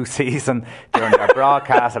 1972 season during their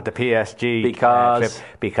broadcast of the PSG clip,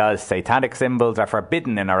 because satanic symbols are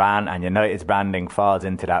forbidden in Iran, and United's branding falls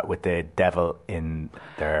into that with the devil in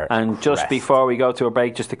their And just before we go to a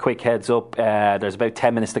break, just a quick heads up, there's about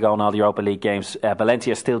 10 minutes to go in all the Europa League games.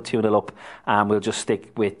 Valencia still 2-0 up, and we'll just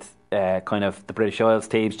stick with kind of the British Isles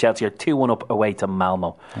teams. Chelsea are 2-1 up away to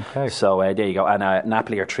Malmo. Okay. So there you go. And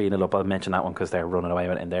Napoli are 3-0 up. I'll mention that one because they're running away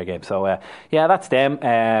with it in their game. So that's them.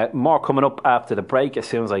 More coming up after the break as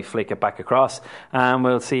soon as I flick it back across. And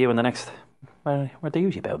we'll see you in the next... Well, they're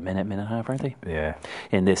usually about a minute and a half, aren't they? Yeah.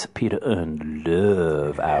 In this Peter and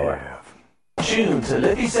Love hour. Tune to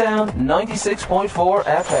Liffey Sound 96.4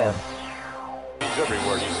 FM. Every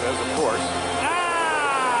word he says, of course.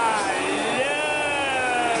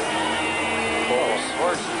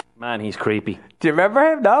 Man, he's creepy. Do you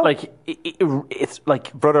remember him now? Like, it's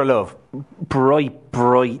like Brother Love.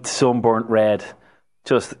 Bright, sunburnt red.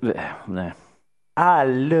 Just, nah. I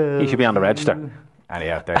love. He should be on the register.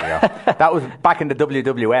 Anyhow, there you go. That was back in the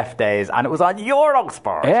WWF days, and it was on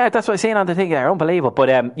Eurosport. Yeah, that's what I seen on the thing there. Unbelievable.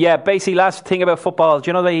 But basically, last thing about football. Do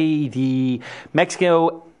you know the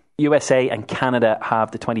Mexico, USA, and Canada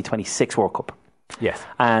have the 2026 World Cup? Yes.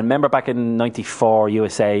 And remember back in '94,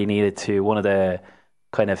 USA needed to, one of the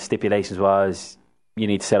kind of stipulations was you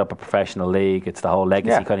need to set up a professional league. It's the whole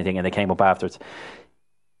legacy kind of thing, and they came up afterwards.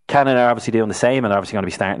 Canada are obviously doing the same, and they're obviously going to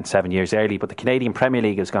be starting 7 years early, but the Canadian Premier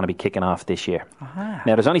League is going to be kicking off this year. Now,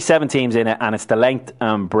 there's only 7 teams in it, and it's the length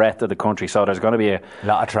and breadth of the country, so there's going to be a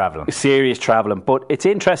lot of travelling. Serious travelling. But it's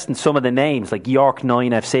interesting, some of the names, like York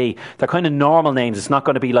 9 FC, they're kind of normal names. It's not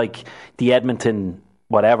going to be like the Edmonton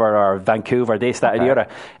whatever, or Vancouver, this, that, or the other.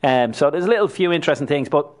 So there's a little few interesting things,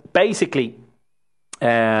 but basically...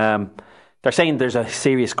 they're saying there's a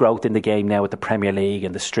serious growth in the game now with the Premier League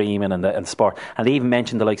and the streaming and the sport. And they even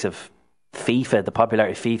mentioned the likes of FIFA, the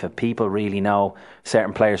popularity of FIFA. People really know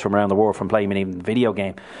certain players from around the world from playing even the video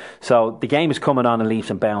game. So the game is coming on in leaps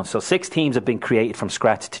and bounds. So 6 teams have been created from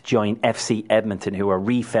scratch to join FC Edmonton, who were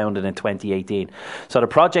refounded in 2018. So the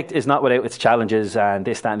project is not without its challenges and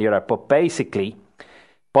this, that and the other. But basically...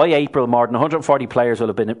 by April, more than 140 players will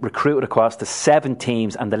have been recruited across the 7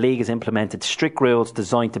 teams, and the league has implemented strict rules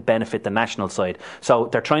designed to benefit the national side. So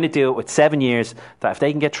they're trying to do it with 7 years, that if they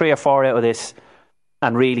can get 3 or 4 out of this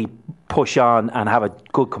and really push on and have a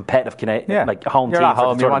good competitive like home team. At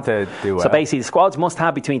home, you want to do well. So basically the squads must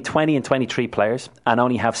have between 20 and 23 players and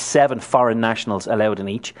only have 7 foreign nationals allowed in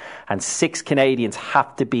each, and 6 Canadians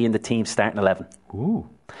have to be in the team starting 11. Ooh.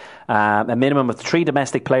 A minimum of 3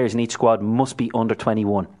 domestic players in each squad must be under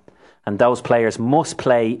 21, and those players must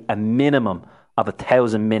play a minimum of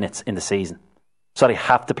 1,000 minutes in the season. So they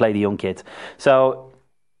have to play the young kids. So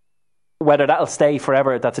whether that'll stay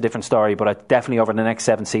forever, that's a different story, but definitely over the next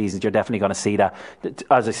 7 seasons you're definitely going to see that,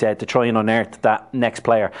 as I said, to try and unearth that next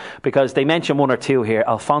player, because they mentioned 1 or 2 here.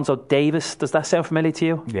 Alphonso Davies, does that sound familiar to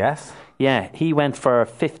you? Yes. Yeah, he went for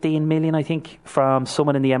 15 million, I think, from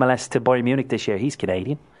someone in the MLS to Bayern Munich this year. He's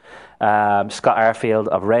Canadian. Scott Arfield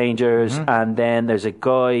of Rangers, and then there's a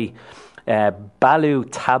guy, Balu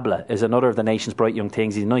Tabla is another of the nation's bright young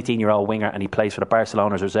things. He's a 19-year-old winger, and he plays for the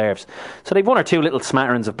Barcelona's reserves. So they've 1 or 2 little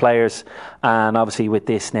smatterings of players, and obviously with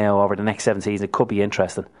this now over the next 7 seasons it could be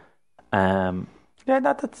interesting. It's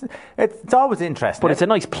always interesting, but it's a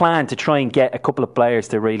nice plan to try and get a couple of players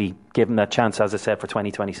to really give them that chance, as I said, for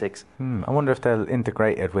 2026. I wonder if they'll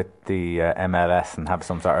integrate it with the MLS and have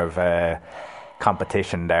some sort of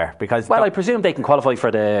competition there, because I presume they can qualify for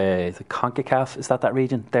the CONCACAF, is that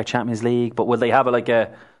region, their Champions League, but will they have like an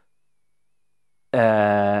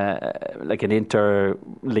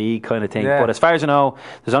inter-league kind of thing? But as far as I know,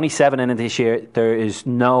 there's only 7 in it this year. There is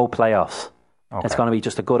no playoffs. It's going to be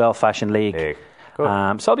just a good old-fashioned league.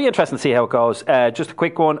 So it'll be interesting to see how it goes. Just a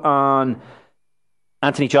quick one on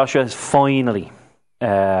Anthony Joshua has finally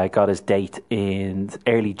got his date in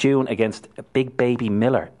early June against Big Baby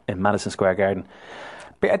Miller in Madison Square Garden.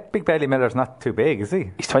 Big Baby Miller's not too big, is he?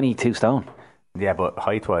 He's 22 stone. Yeah, but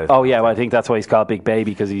height-wise. Oh, yeah, well, I think that's why he's called Big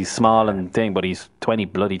Baby, because he's small and thing, but he's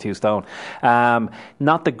 22 stone.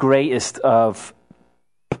 Not the greatest of...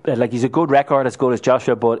 Like, he's a good record, as good as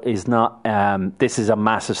Joshua, but is not... this is a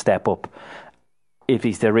massive step up. If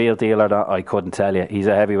he's the real deal or not, I couldn't tell you. He's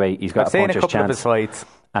a heavyweight. He's got a puncher's chance. Of his fights.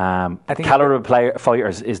 I think caliber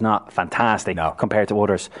fighters is not fantastic compared to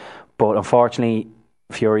others, but unfortunately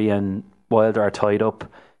Fury and Wilder are tied up.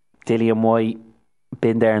 Dillian White,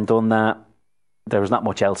 been there and done that. There was not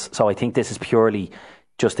much else, so I think this is purely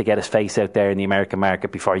just to get his face out there in the American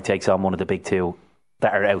market before he takes on one of the big two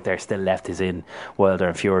that are out there still left, is in Wilder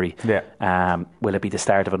and Fury. Will it be the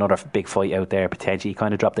start of another big fight out there? Potentially. He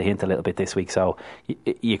kind of dropped the hint a little bit this week, so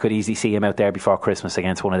you could easily see him out there before Christmas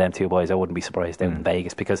against one of them two boys. I wouldn't be surprised out in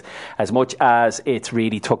Vegas, because as much as it's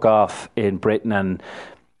really took off in Britain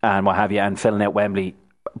and what have you, and filling out Wembley,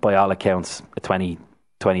 by all accounts, a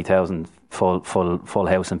 20,000 full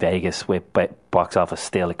house in Vegas with box office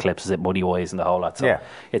still eclipses it money wise and the whole lot. So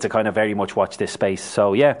it's a kind of very much watch this space.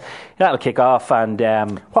 So that'll kick off. And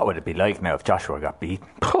what would it be like now if Joshua got beaten?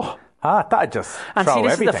 That'd just throw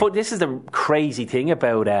everything. This is the crazy thing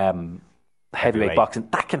about heavyweight boxing.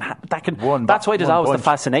 That's why there's always the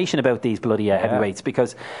fascination about these bloody heavyweights,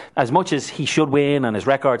 because as much as he should win and his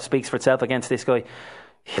record speaks for itself against this guy,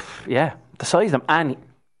 the size of him, and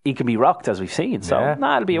he can be rocked, as we've seen. So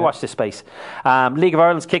it'll be a watch this space. League of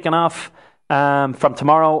Ireland's kicking off from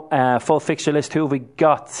tomorrow. Full fixture list. Who have we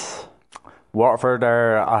got? Waterford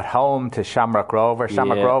are at home to Shamrock Rovers.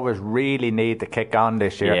 Shamrock Rovers really need to kick on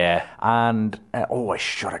this year. And I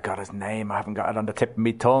should have got his name. I haven't got it on the tip of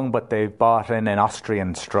my tongue, but they've bought in an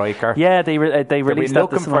Austrian striker. They released that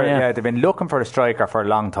this morning. They've been looking for a striker for a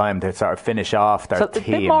long time to sort of finish off their team.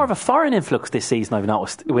 A bit more of a foreign influx this season, I've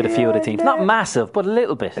noticed, with a few of the teams. Not massive, but a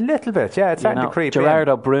little bit. It's starting to creep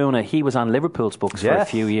Gerardo Bruna, he was on Liverpool's books for a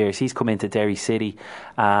few years. He's come into Derry City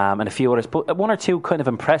and a few others. But one or two kind of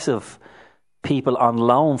impressive people on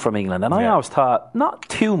loan from England, and I always thought, not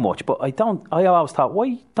too much, but I always thought,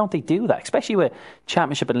 why don't they do that, especially with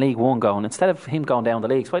Championship and League One going, instead of him going down the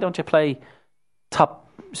leagues, why don't you play top,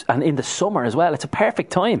 and in the summer as well? It's a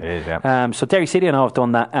perfect time. It is, so Derry City, I know, have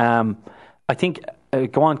done that. I think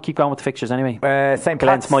go on, keep going with the fixtures anyway. St.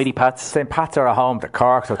 Pat's, mighty Pats. St. Pat's are at home to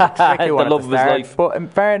Cork, so it's a tricky one. The love of his life. But in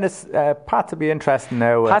fairness, Pats will be interesting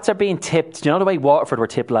now. Pats are being tipped. Do you know the way Waterford were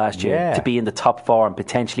tipped last year to be in the top four and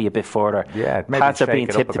potentially a bit further? Pats are being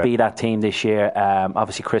tipped to be that team this year.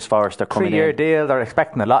 Obviously, Chris Forrester coming in. 3-year deal. They're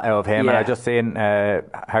expecting a lot out of him, and I just seen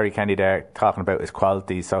Harry Kenny there talking about his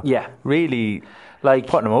qualities. So really, like,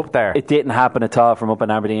 putting him up there. It didn't happen at all from up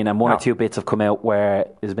in Aberdeen, and one or two bits have come out where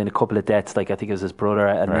there's been a couple of deaths, like I think it was his brother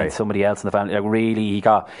and then somebody else in the family. Like, really, he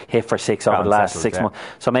got hit for 6 over the last 6 months.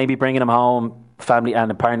 So maybe bringing him home, family,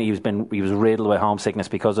 and apparently he was riddled with homesickness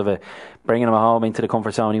because of it. Bringing him home into the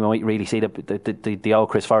comfort zone, you might really see the old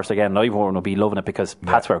Chris Forrester again. And everyone will be loving it, because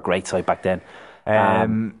Pats were a great side back then.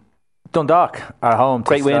 Dundalk are home.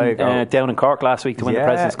 Great win down in Cork last week to win the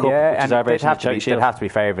President's Cup, which is our version of the Charity Shield. They'd have to be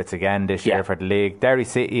favourites again this year for the league. Derry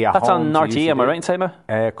City are That's home. That's on RT, am I right in saying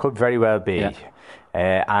that? Could very well be.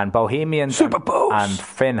 And Bohemians and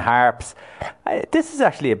Finn Harps. This is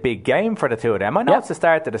actually a big game for the two of them. I know it's the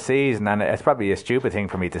start of the season, and it's probably a stupid thing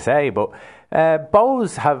for me to say, but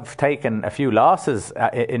Bows have taken a few losses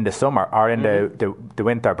in the summer or in the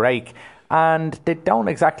winter break, and they're not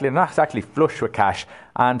exactly flush with cash.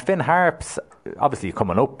 And Finn Harps, obviously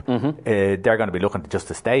coming up, they're going to be looking to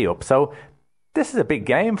stay up. So this is a big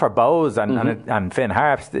game for Bows and Finn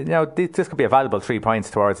Harps. You know, this could be a valuable 3 points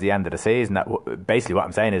towards the end of the season. Basically, what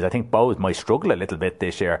I'm saying is I think Bows might struggle a little bit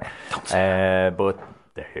this year. But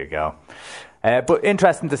there you go. But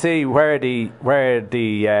interesting to see where the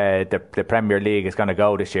Premier League is going to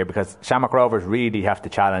go this year, because Shamrock Rovers really have to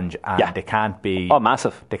challenge, and they can't be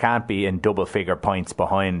massive. They can't be in double figure points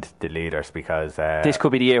behind the leaders, because this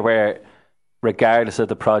could be the year where, regardless of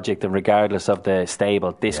the project and regardless of the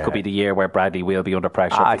stable, this could be the year where Bradley will be under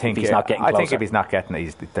pressure. I think if he's not getting closer. I think if he's not getting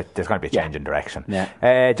it, there's going to be a change in direction.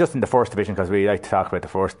 Just in the first division, because we like to talk about the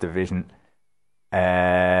first division.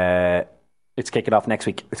 It's kicking off next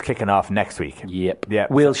week.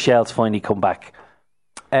 Yep. Will Shells finally come back?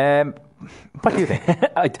 What do you think?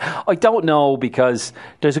 I don't know, because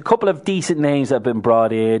there's a couple of decent names that have been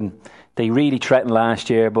brought in. They really threatened last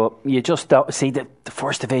year, but you just don't see the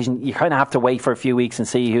first division. You kind of have to wait for a few weeks and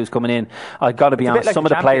see who's coming in. I've got to be honest, some of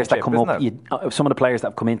the players that come up, some of the players that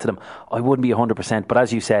have come into them, I wouldn't be 100%. But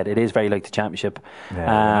as you said, it is very like the Championship.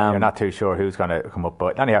 You're not too sure who's going to come up.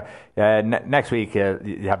 But anyhow, next week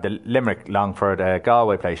you have the Limerick Longford,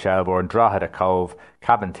 Galway play Shelbourne, Drogheda Cove,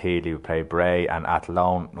 Cabin Teely will play Bray, and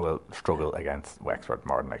Athlone will struggle against Wexford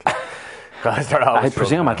more than likely. I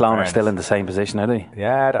presume Athlone are still in the same position, are they?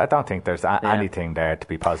 Yeah, I don't think there's anything there to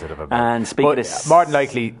be positive about. And speaking of more than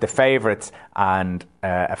likely, the favourites and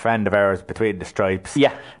a friend of ours between the stripes,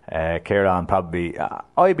 Kieran, probably.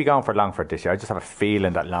 I'd be going for Longford this year. I just have a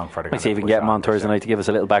feeling that Longford are going to. Let's see if we can get him on Thursday night to give us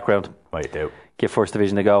a little background. Might do. Give First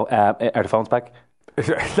Division a go. Are the phones back?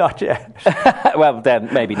 Not yet. Well,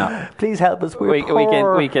 then maybe not. Please help us. We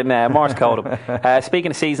can Morse code them.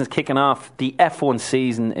 Speaking of seasons kicking off, the F1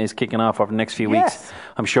 season is kicking off over the next few weeks.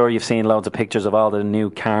 I'm sure you've seen loads of pictures of all the new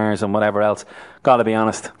cars and whatever else. Gotta be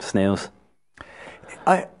honest, snooze.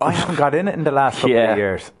 I haven't got in it in the last couple of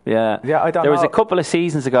years. Yeah. I don't know. There was a couple of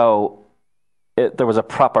seasons ago, there was a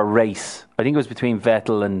proper race. I think it was between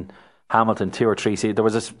Vettel and Hamilton, 2 or 3 seasons.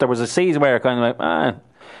 There was a season where kind of like,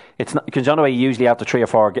 it's not, because you know, usually after 3 or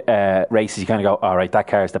 4 races, you kind of go, all right, that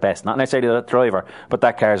car is the best. Not necessarily the driver, but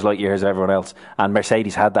that car is light years of everyone else. And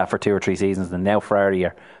Mercedes had that for 2 or 3 seasons, and now Ferrari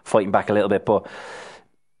are fighting back a little bit. But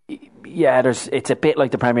yeah, it's a bit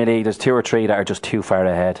like the Premier League. There's 2 or 3 that are just too far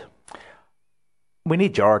ahead. We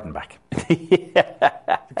need Jordan back.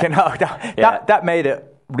 That made it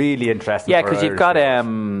really interesting. Yeah, because you've got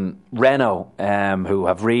Renault, who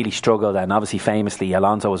have really struggled, and obviously famously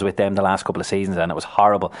Alonso was with them the last couple of seasons, and it was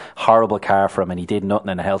horrible car for him, and he did nothing,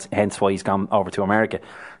 and hence why he's gone over to America.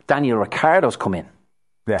 Daniel Ricciardo's come in,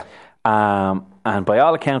 and by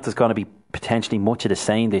all accounts, it's going to be potentially much of the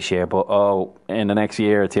same this year, but in the next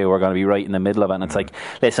year or two we're going to be right in the middle of it, and it's like,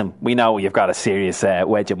 listen, we know you've got a serious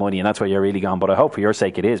wedge of money and that's where you're really gone, but I hope for your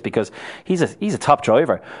sake it is, because he's a top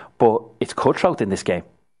driver, but it's cutthroat in this game.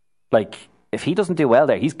 Like, if he doesn't do well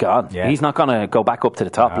there, he's gone. He's not going to go back up to the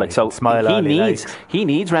top. He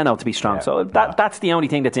needs Renault to be strong. So that's the only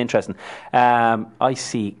thing that's interesting. I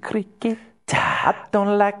see cricket. I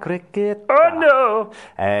don't like cricket. Oh no!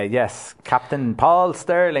 Yes, Captain Paul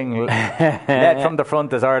Sterling led from the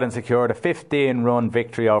front as Ireland secured a 15-run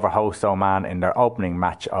victory over host Oman in their opening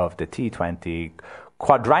match of the T20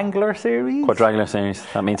 Quadrangular Series.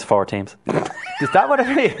 That means 4 teams. Is that what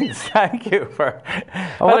it means? Thank you for.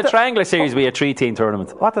 Well, a triangular series will be a 3-team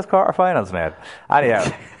tournament. What does quarterfinals mean?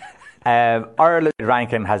 Anyhow, Ireland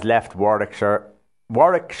ranking has left Warwickshire,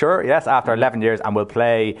 yes, after 11 years, and will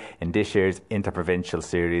play in this year's interprovincial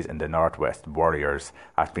series in the Northwest. Warriors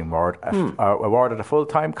after being awarded a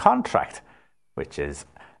full-time contract, which is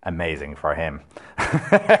amazing for him.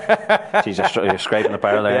 Jeez, you're scraping the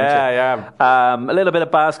barrel there, aren't you? Yeah. A little bit of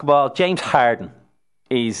basketball. James Harden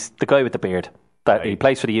is the guy with the beard. He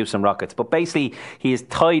plays for the Houston Rockets, but basically he is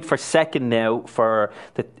tied for second now for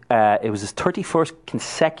it was his 31st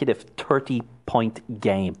consecutive 30-point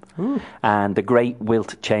game. Ooh. And the great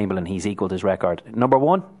Wilt Chamberlain, he's equalled his record. Number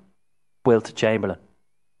 1, Wilt Chamberlain,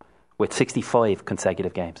 with 65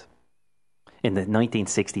 consecutive games in the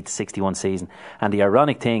 1960-61 season. And the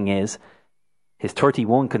ironic thing is, his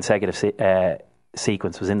 31 consecutive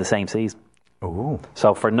sequence was in the same season. Ooh.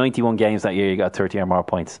 So for 91 games that year, you got 30 or more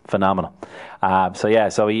points. Phenomenal. I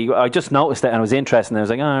just noticed it, and it was interesting. I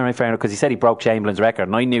was like, all right, fair enough, because he said he broke Chamberlain's record,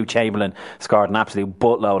 and I knew Chamberlain scored an absolute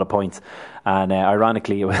buttload of points. And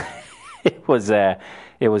ironically, it was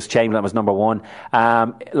Chamberlain was number 1.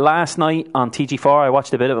 Last night on TG4, I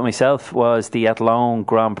watched a bit of it myself, was the Athlone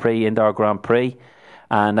Grand Prix, Indoor Grand Prix.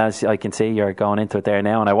 And as I can see, you're going into it there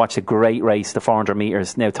now. And I watched a great race, the 400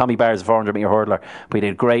 metres. Now, Tommy Barr's a 400 metre hurdler, but he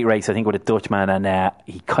did a great race, I think, with a Dutchman. And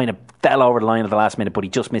he kind of fell over the line at the last minute, but he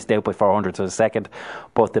just missed out by 400 to the second.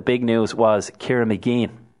 But the big news was Ciara McGeehan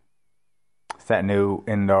set a new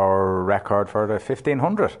indoor record for the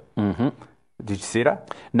 1500. Mm-hmm. Did you see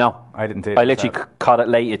that? No. I didn't see it. I literally caught it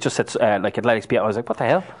late. It just said like Athletics Beat. I was like, what the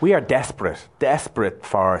hell? We are desperate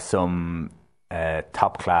for some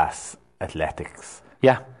top-class athletics.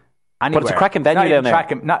 Yeah. Anywhere. But it's a cracking venue down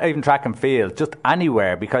there. Not even track and field, just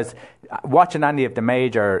anywhere, because watching any of the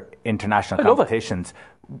major international competitions,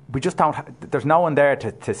 we just don't. There's no one there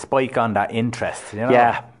to spike on that interest. You know?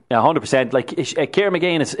 Yeah, 100%. Like Ciara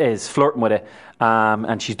McGeehan is flirting with it,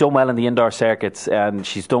 and she's done well in the indoor circuits, and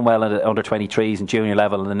she's done well in the under 23s and junior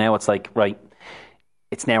level, and now it's like, right,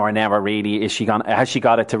 it's now or never. Really, has she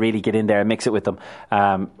got it to really get in there and mix it with them?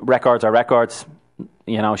 Records are records.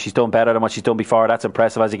 You know, she's done better than what she's done before. That's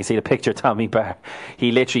impressive. As you can see, the picture, Tommy Barr,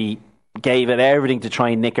 he literally gave it everything to try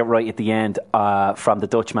and nick it right at the end from the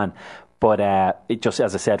Dutchman. But it just,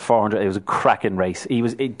 as I said, 400, it was a cracking race.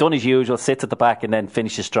 He'd done his usual, sits at the back and then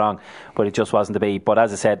finishes strong, but it just wasn't to be. But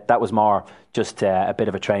as I said, that was more just a bit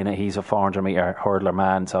of a trainer. He's a 400 metre hurdler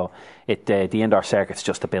man, so the indoor circuit's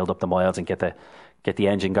just to build up the miles and get the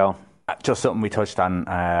engine going. Just something we touched on,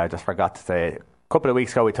 I just forgot to say. A couple of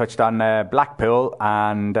weeks ago we touched on Blackpool,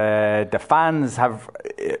 and the fans have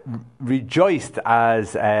rejoiced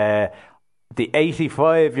as the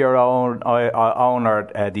 85-year-old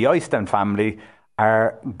owner, the Eyston family,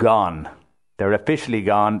 are gone. They're officially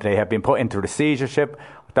gone. They have been put into receivership.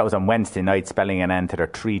 That was on Wednesday night, spelling an end to their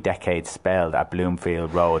 3-decade spell at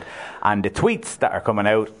Bloomfield Road. And the tweets that are coming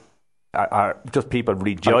out are just people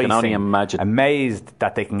rejoicing. I can only imagine. Amazed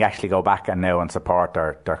that they can actually go back and support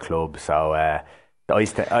their club. So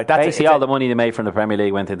basically all the money they made from the Premier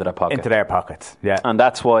League went into their pocket. Into their pockets, yeah. And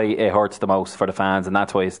that's why it hurts the most for the fans, and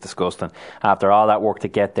that's why it's disgusting. After all that work to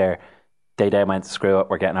get there, they then went, screw it,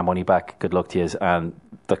 we're getting our money back, good luck to you. And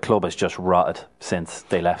the club has just rotted since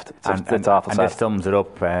they left. It's awful. And this sums it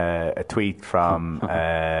up, a tweet from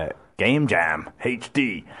Game Jam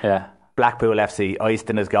HD. Yeah. Blackpool FC,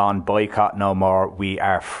 Eyston is gone, boycott no more, we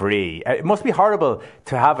are free. It must be horrible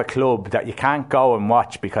to have a club that you can't go and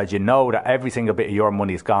watch because you know that every single bit of your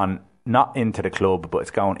money is gone, not into the club, but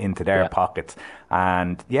it's going into their pockets.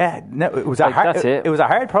 And it was a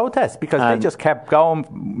hard protest because they just kept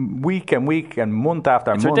going week and week and month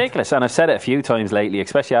after month. It's ridiculous, and I've said it a few times lately,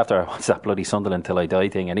 especially after what's that bloody Sunderland Till I Die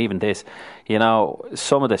thing, and even this,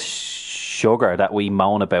 some of the sugar that we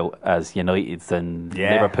moan about as Uniteds and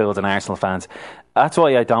Liverpools and Arsenal fans. That's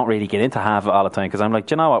why I don't really get into half it all the time, because I'm like,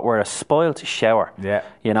 do you know what? We're a spoiled shower. Yeah.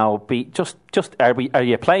 Are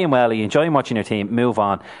you playing well? Are you enjoying watching your team? Move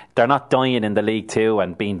on. They're not dying in the League Two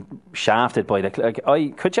and being shafted by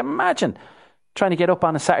could you imagine trying to get up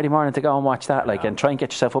on a Saturday morning to go and watch that, and try and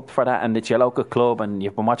get yourself up for that, and it's your local club and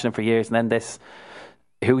you've been watching them for years, and then this,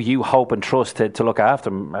 who you hope and trust to look after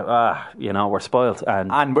them, we're spoiled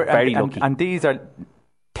and we're very lucky. And these are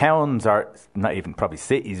towns, or not even probably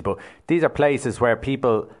cities, but these are places where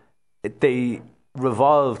people, they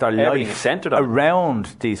revolve their life centred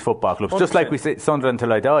around these football clubs. 100%. Just like we say Sunderland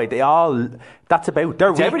Till I Die,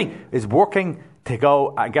 everything is working to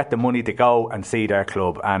go and get the money to go and see their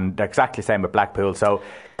club, and they're exactly the same with Blackpool. So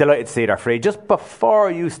delighted to see they're free. Just before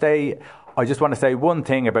you stay, I just want to say one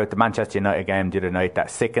thing about the Manchester United game the other night that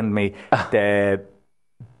sickened me. The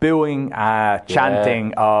booing,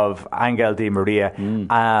 chanting of Angel Di Maria,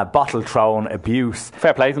 bottle thrown, abuse.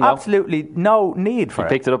 Fair play to him, absolutely no need for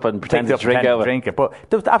it. He picked it up and pretended to drink it. But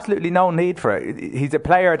there was absolutely no need for it. He's a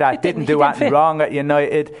player that didn't do anything wrong at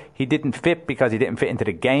United. He didn't fit because he didn't fit into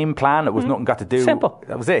the game plan. It was nothing got to do. Simple.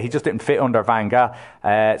 That was it. He just didn't fit under Van Gaal.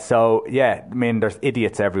 There's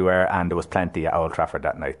idiots everywhere, and there was plenty at Old Trafford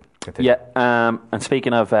that night. Continue. Yeah, and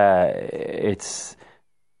speaking of, it's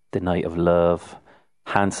the night of love.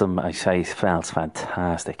 Handsome, I say, smells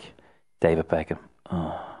fantastic. David Beckham.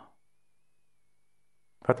 Oh.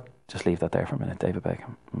 What? Just leave that there for a minute. David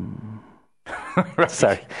Beckham. Right.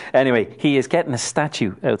 Sorry. Anyway, he is getting a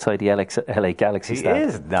statue outside the LA Galaxy stand. He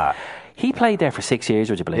is that. He played there for 6 years,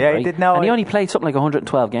 would you believe? Yeah, right? he did. Now, and he only played something like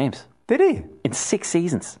 112 games. Did he? In 6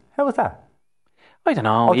 seasons. How was that? I don't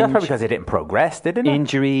know. Oh, that's probably because he didn't progress, didn't he?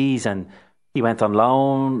 Injuries, and he went on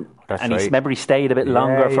loan. Remember he stayed a bit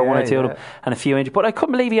longer for one or two of them, and a few injuries. But I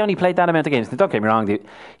couldn't believe he only played that amount of games. Don't get me wrong,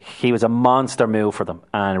 he was a monster move for them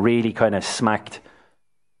and really kind of smacked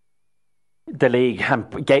the league. And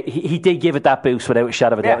he did give it that boost without a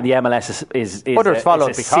shadow of a doubt. The MLS is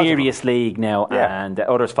a serious league now, and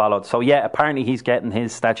others followed. So apparently he's getting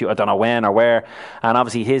his statue. I don't know when or where. And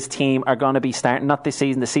obviously his team are going to be starting not this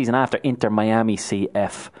season, the season after, Inter Miami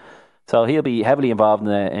CF. So he'll be heavily involved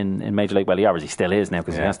in Major League. Well, he obviously still is now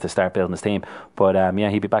because he has to start building his team. But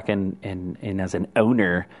he'll be back in as an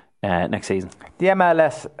owner next season. The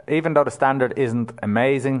MLS, even though the standard isn't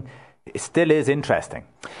amazing, it still is interesting.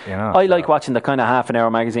 I like watching the kind of half an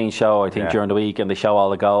hour magazine show, I think, during the week, and they show all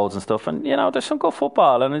the goals and stuff. And there's some good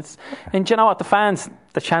football, and you know what, the fans,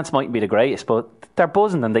 the chance mightn't be the greatest, but they're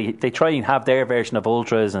buzzing, and they try and have their version of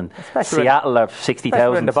ultras, and especially Seattle are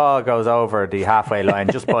 60,000. When the ball goes over the halfway line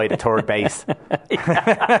just by the third base.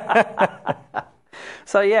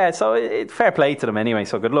 So fair play to them anyway,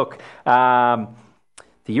 so good luck.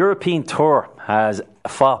 The European Tour has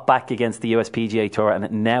fought back against the USPGA Tour, and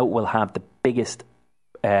it now will have the biggest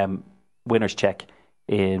winner's check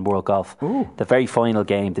in world golf. Ooh. The very final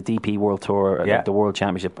game, the DP World Tour, the World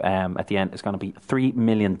Championship, at the end is going to be $3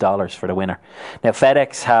 million for the winner. Now,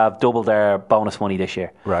 FedEx have doubled their bonus money this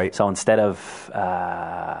year. Right. So instead of 10,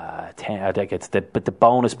 I think but the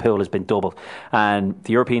bonus pool has been doubled. And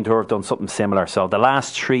the European Tour have done something similar. So the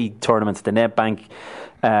last 3 tournaments, the Nedbank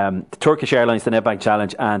the Turkish Airlines, the Nedbank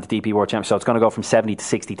Challenge, and the DP World Championship. So it's going to go from 70 to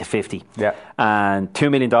 60 to 50. Yeah. And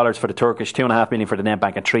 $2 million for the Turkish, $2.5 million for the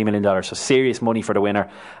Nedbank, and $3 million. So serious money for the winner.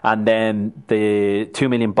 And then the $2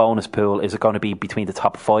 million bonus pool is going to be between the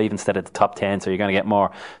top 5 instead of the top 10. So you're going to get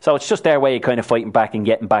more. So it's just their way of kind of fighting back and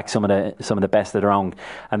getting back some of the best of their own,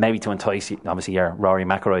 and maybe to entice, obviously, your Rory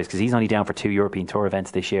McIlroy's, because he's only down for 2 European Tour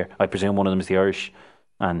events this year. I presume one of them is the Irish,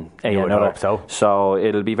 and another. So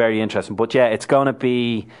it'll be very interesting. But yeah, it's going to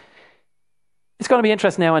be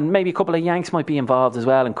interesting now, and maybe a couple of Yanks might be involved as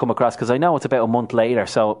well and come across, because I know it's about a month later.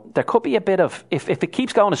 So there could be a bit of, if it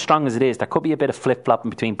keeps going as strong as it is, there could be a bit of flip-flopping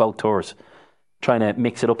between both tours, trying to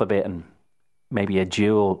mix it up a bit, and maybe a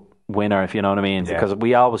dual winner, if you know what I mean. Yeah. Because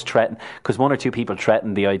we always threaten, because one or two people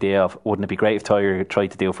threatened the idea of, wouldn't it be great if Tiger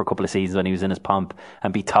tried to do it for a couple of seasons when he was in his pomp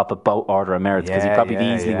and be top of both order of merits, because he probably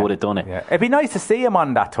easily would have done it. Yeah. It'd be nice to see him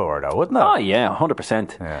on that tour though, wouldn't it? Oh yeah,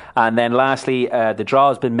 100%. Yeah. And then lastly, the draw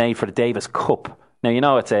has been made for the Davis Cup. Now, you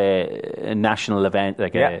know, it's a national event,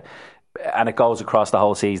 and it goes across the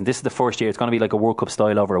whole season. This is the first year. It's going to be like a World Cup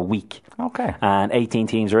style over a week. Okay. And 18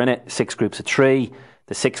 teams are in it, 6 groups of 3.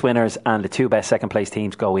 The 6 winners and the 2 best second place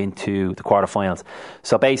teams go into the quarterfinals.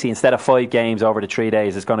 So basically, instead of 5 games over the 3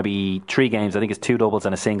 days, it's going to be 3 games. I think it's 2 doubles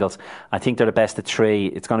and a singles. I think they're the best of 3.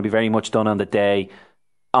 It's going to be very much done on the day.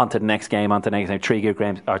 On to the next game, 3 group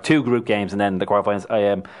games, or 2 group games, and then the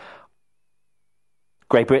quarterfinals.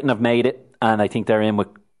 Great Britain have made it, and I think they're in with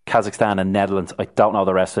Kazakhstan and Netherlands. I don't know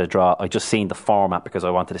the rest of the draw. I just seen the format because I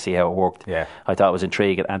wanted to see how it worked. Yeah. I thought it was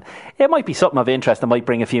intriguing, and it might be something of interest. It might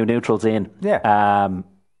bring a few neutrals in. Yeah.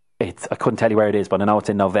 I couldn't tell you where it is, but I know it's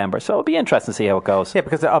in November, so it'll be interesting to see how it goes. Yeah,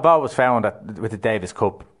 because I've always found that with the Davis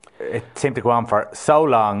Cup, it seemed to go on for so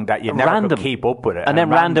long that you never could keep up with it. And then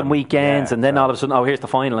random weekends, and then all of a sudden, here's the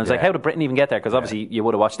final. And it's like, how did Britain even get there? Because obviously you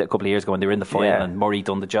would have watched it a couple of years ago when they were in the final, and Murray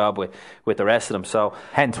done the job with the rest of them. So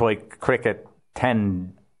hence why cricket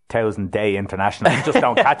 10,000-day international just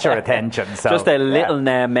don't catch your attention. So, just a little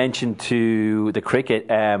mention to the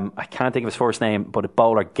cricket. I can't think of his first name, but a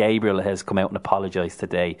bowler, Gabriel, has come out and apologised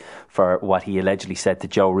today for what he allegedly said to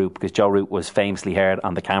Joe Root, because Joe Root was famously heard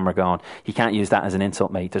on the camera going, "You can't use that as an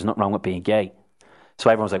insult, mate. There's nothing wrong with being gay." So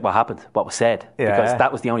everyone's like, what happened? What was said? Yeah. Because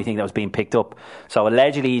that was the only thing that was being picked up. So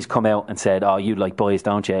allegedly he's come out and said, "Oh, you like boys,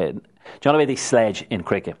 don't you?" Do you know the way they sledge in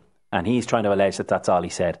cricket? And he's trying to allege that that's all he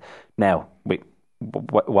said. Now,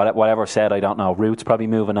 whatever said, I don't know. Root's probably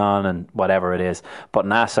moving on and whatever it is. But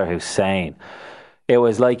Nasser Hussain, it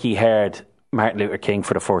was like he heard Martin Luther King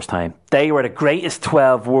for the first time. They were the greatest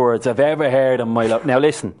 12 words I've ever heard in my life. Now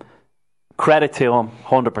listen, credit to him,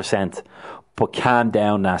 100%. But calm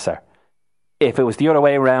down, Nasser. If it was the other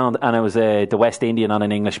way around and it was the West Indian on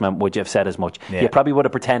an Englishman, would you have said as much? Yeah. You probably would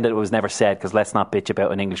have pretended it was never said, because let's not bitch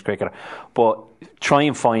about an English cricketer. But try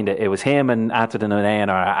and find it. It was him and Atherton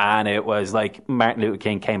and A&R, and it was like Martin Luther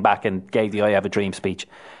King came back and gave the I Have a Dream speech.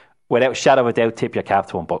 Without a shadow of a doubt, tip your cap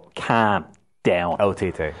to him, but calm down.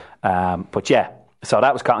 OTT. But yeah, so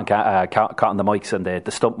that was caught the mics and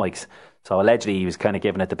the stump mics. So allegedly he was kind of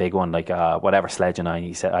giving it the big one, like whatever sledging on.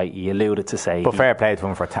 He said he alluded to say, but fair play to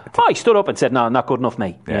him for. He stood up and said, "No, not good enough,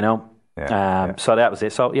 mate." Yeah. You know. Yeah. So that was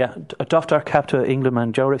it. So yeah, doffed our cap to England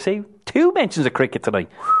man Joe. See, 2 mentions of cricket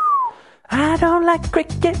tonight. I don't like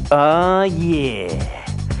cricket. Oh yeah.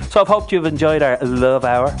 So I've hoped you've enjoyed our love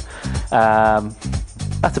hour.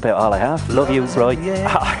 That's about all I have. Love you, Roy.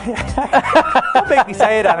 Don't make me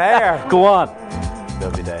say it on air. Go on.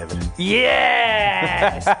 Love you, David.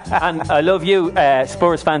 Yes. And I love you,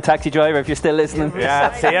 Spurs fan taxi driver, if you're still listening.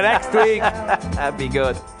 Yeah, see you next week. That'd be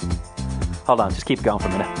good. Hold on, just keep going for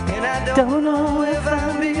a minute. And I don't know if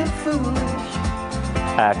I'm being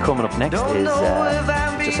foolish. Coming up next is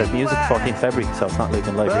just says music, 14th February, so it's not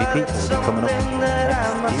leaving live repeat. It'll be coming up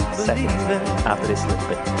next few seconds after this little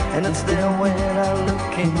bit. And it's still when I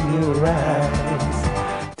look in your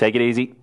eyes. Take it easy.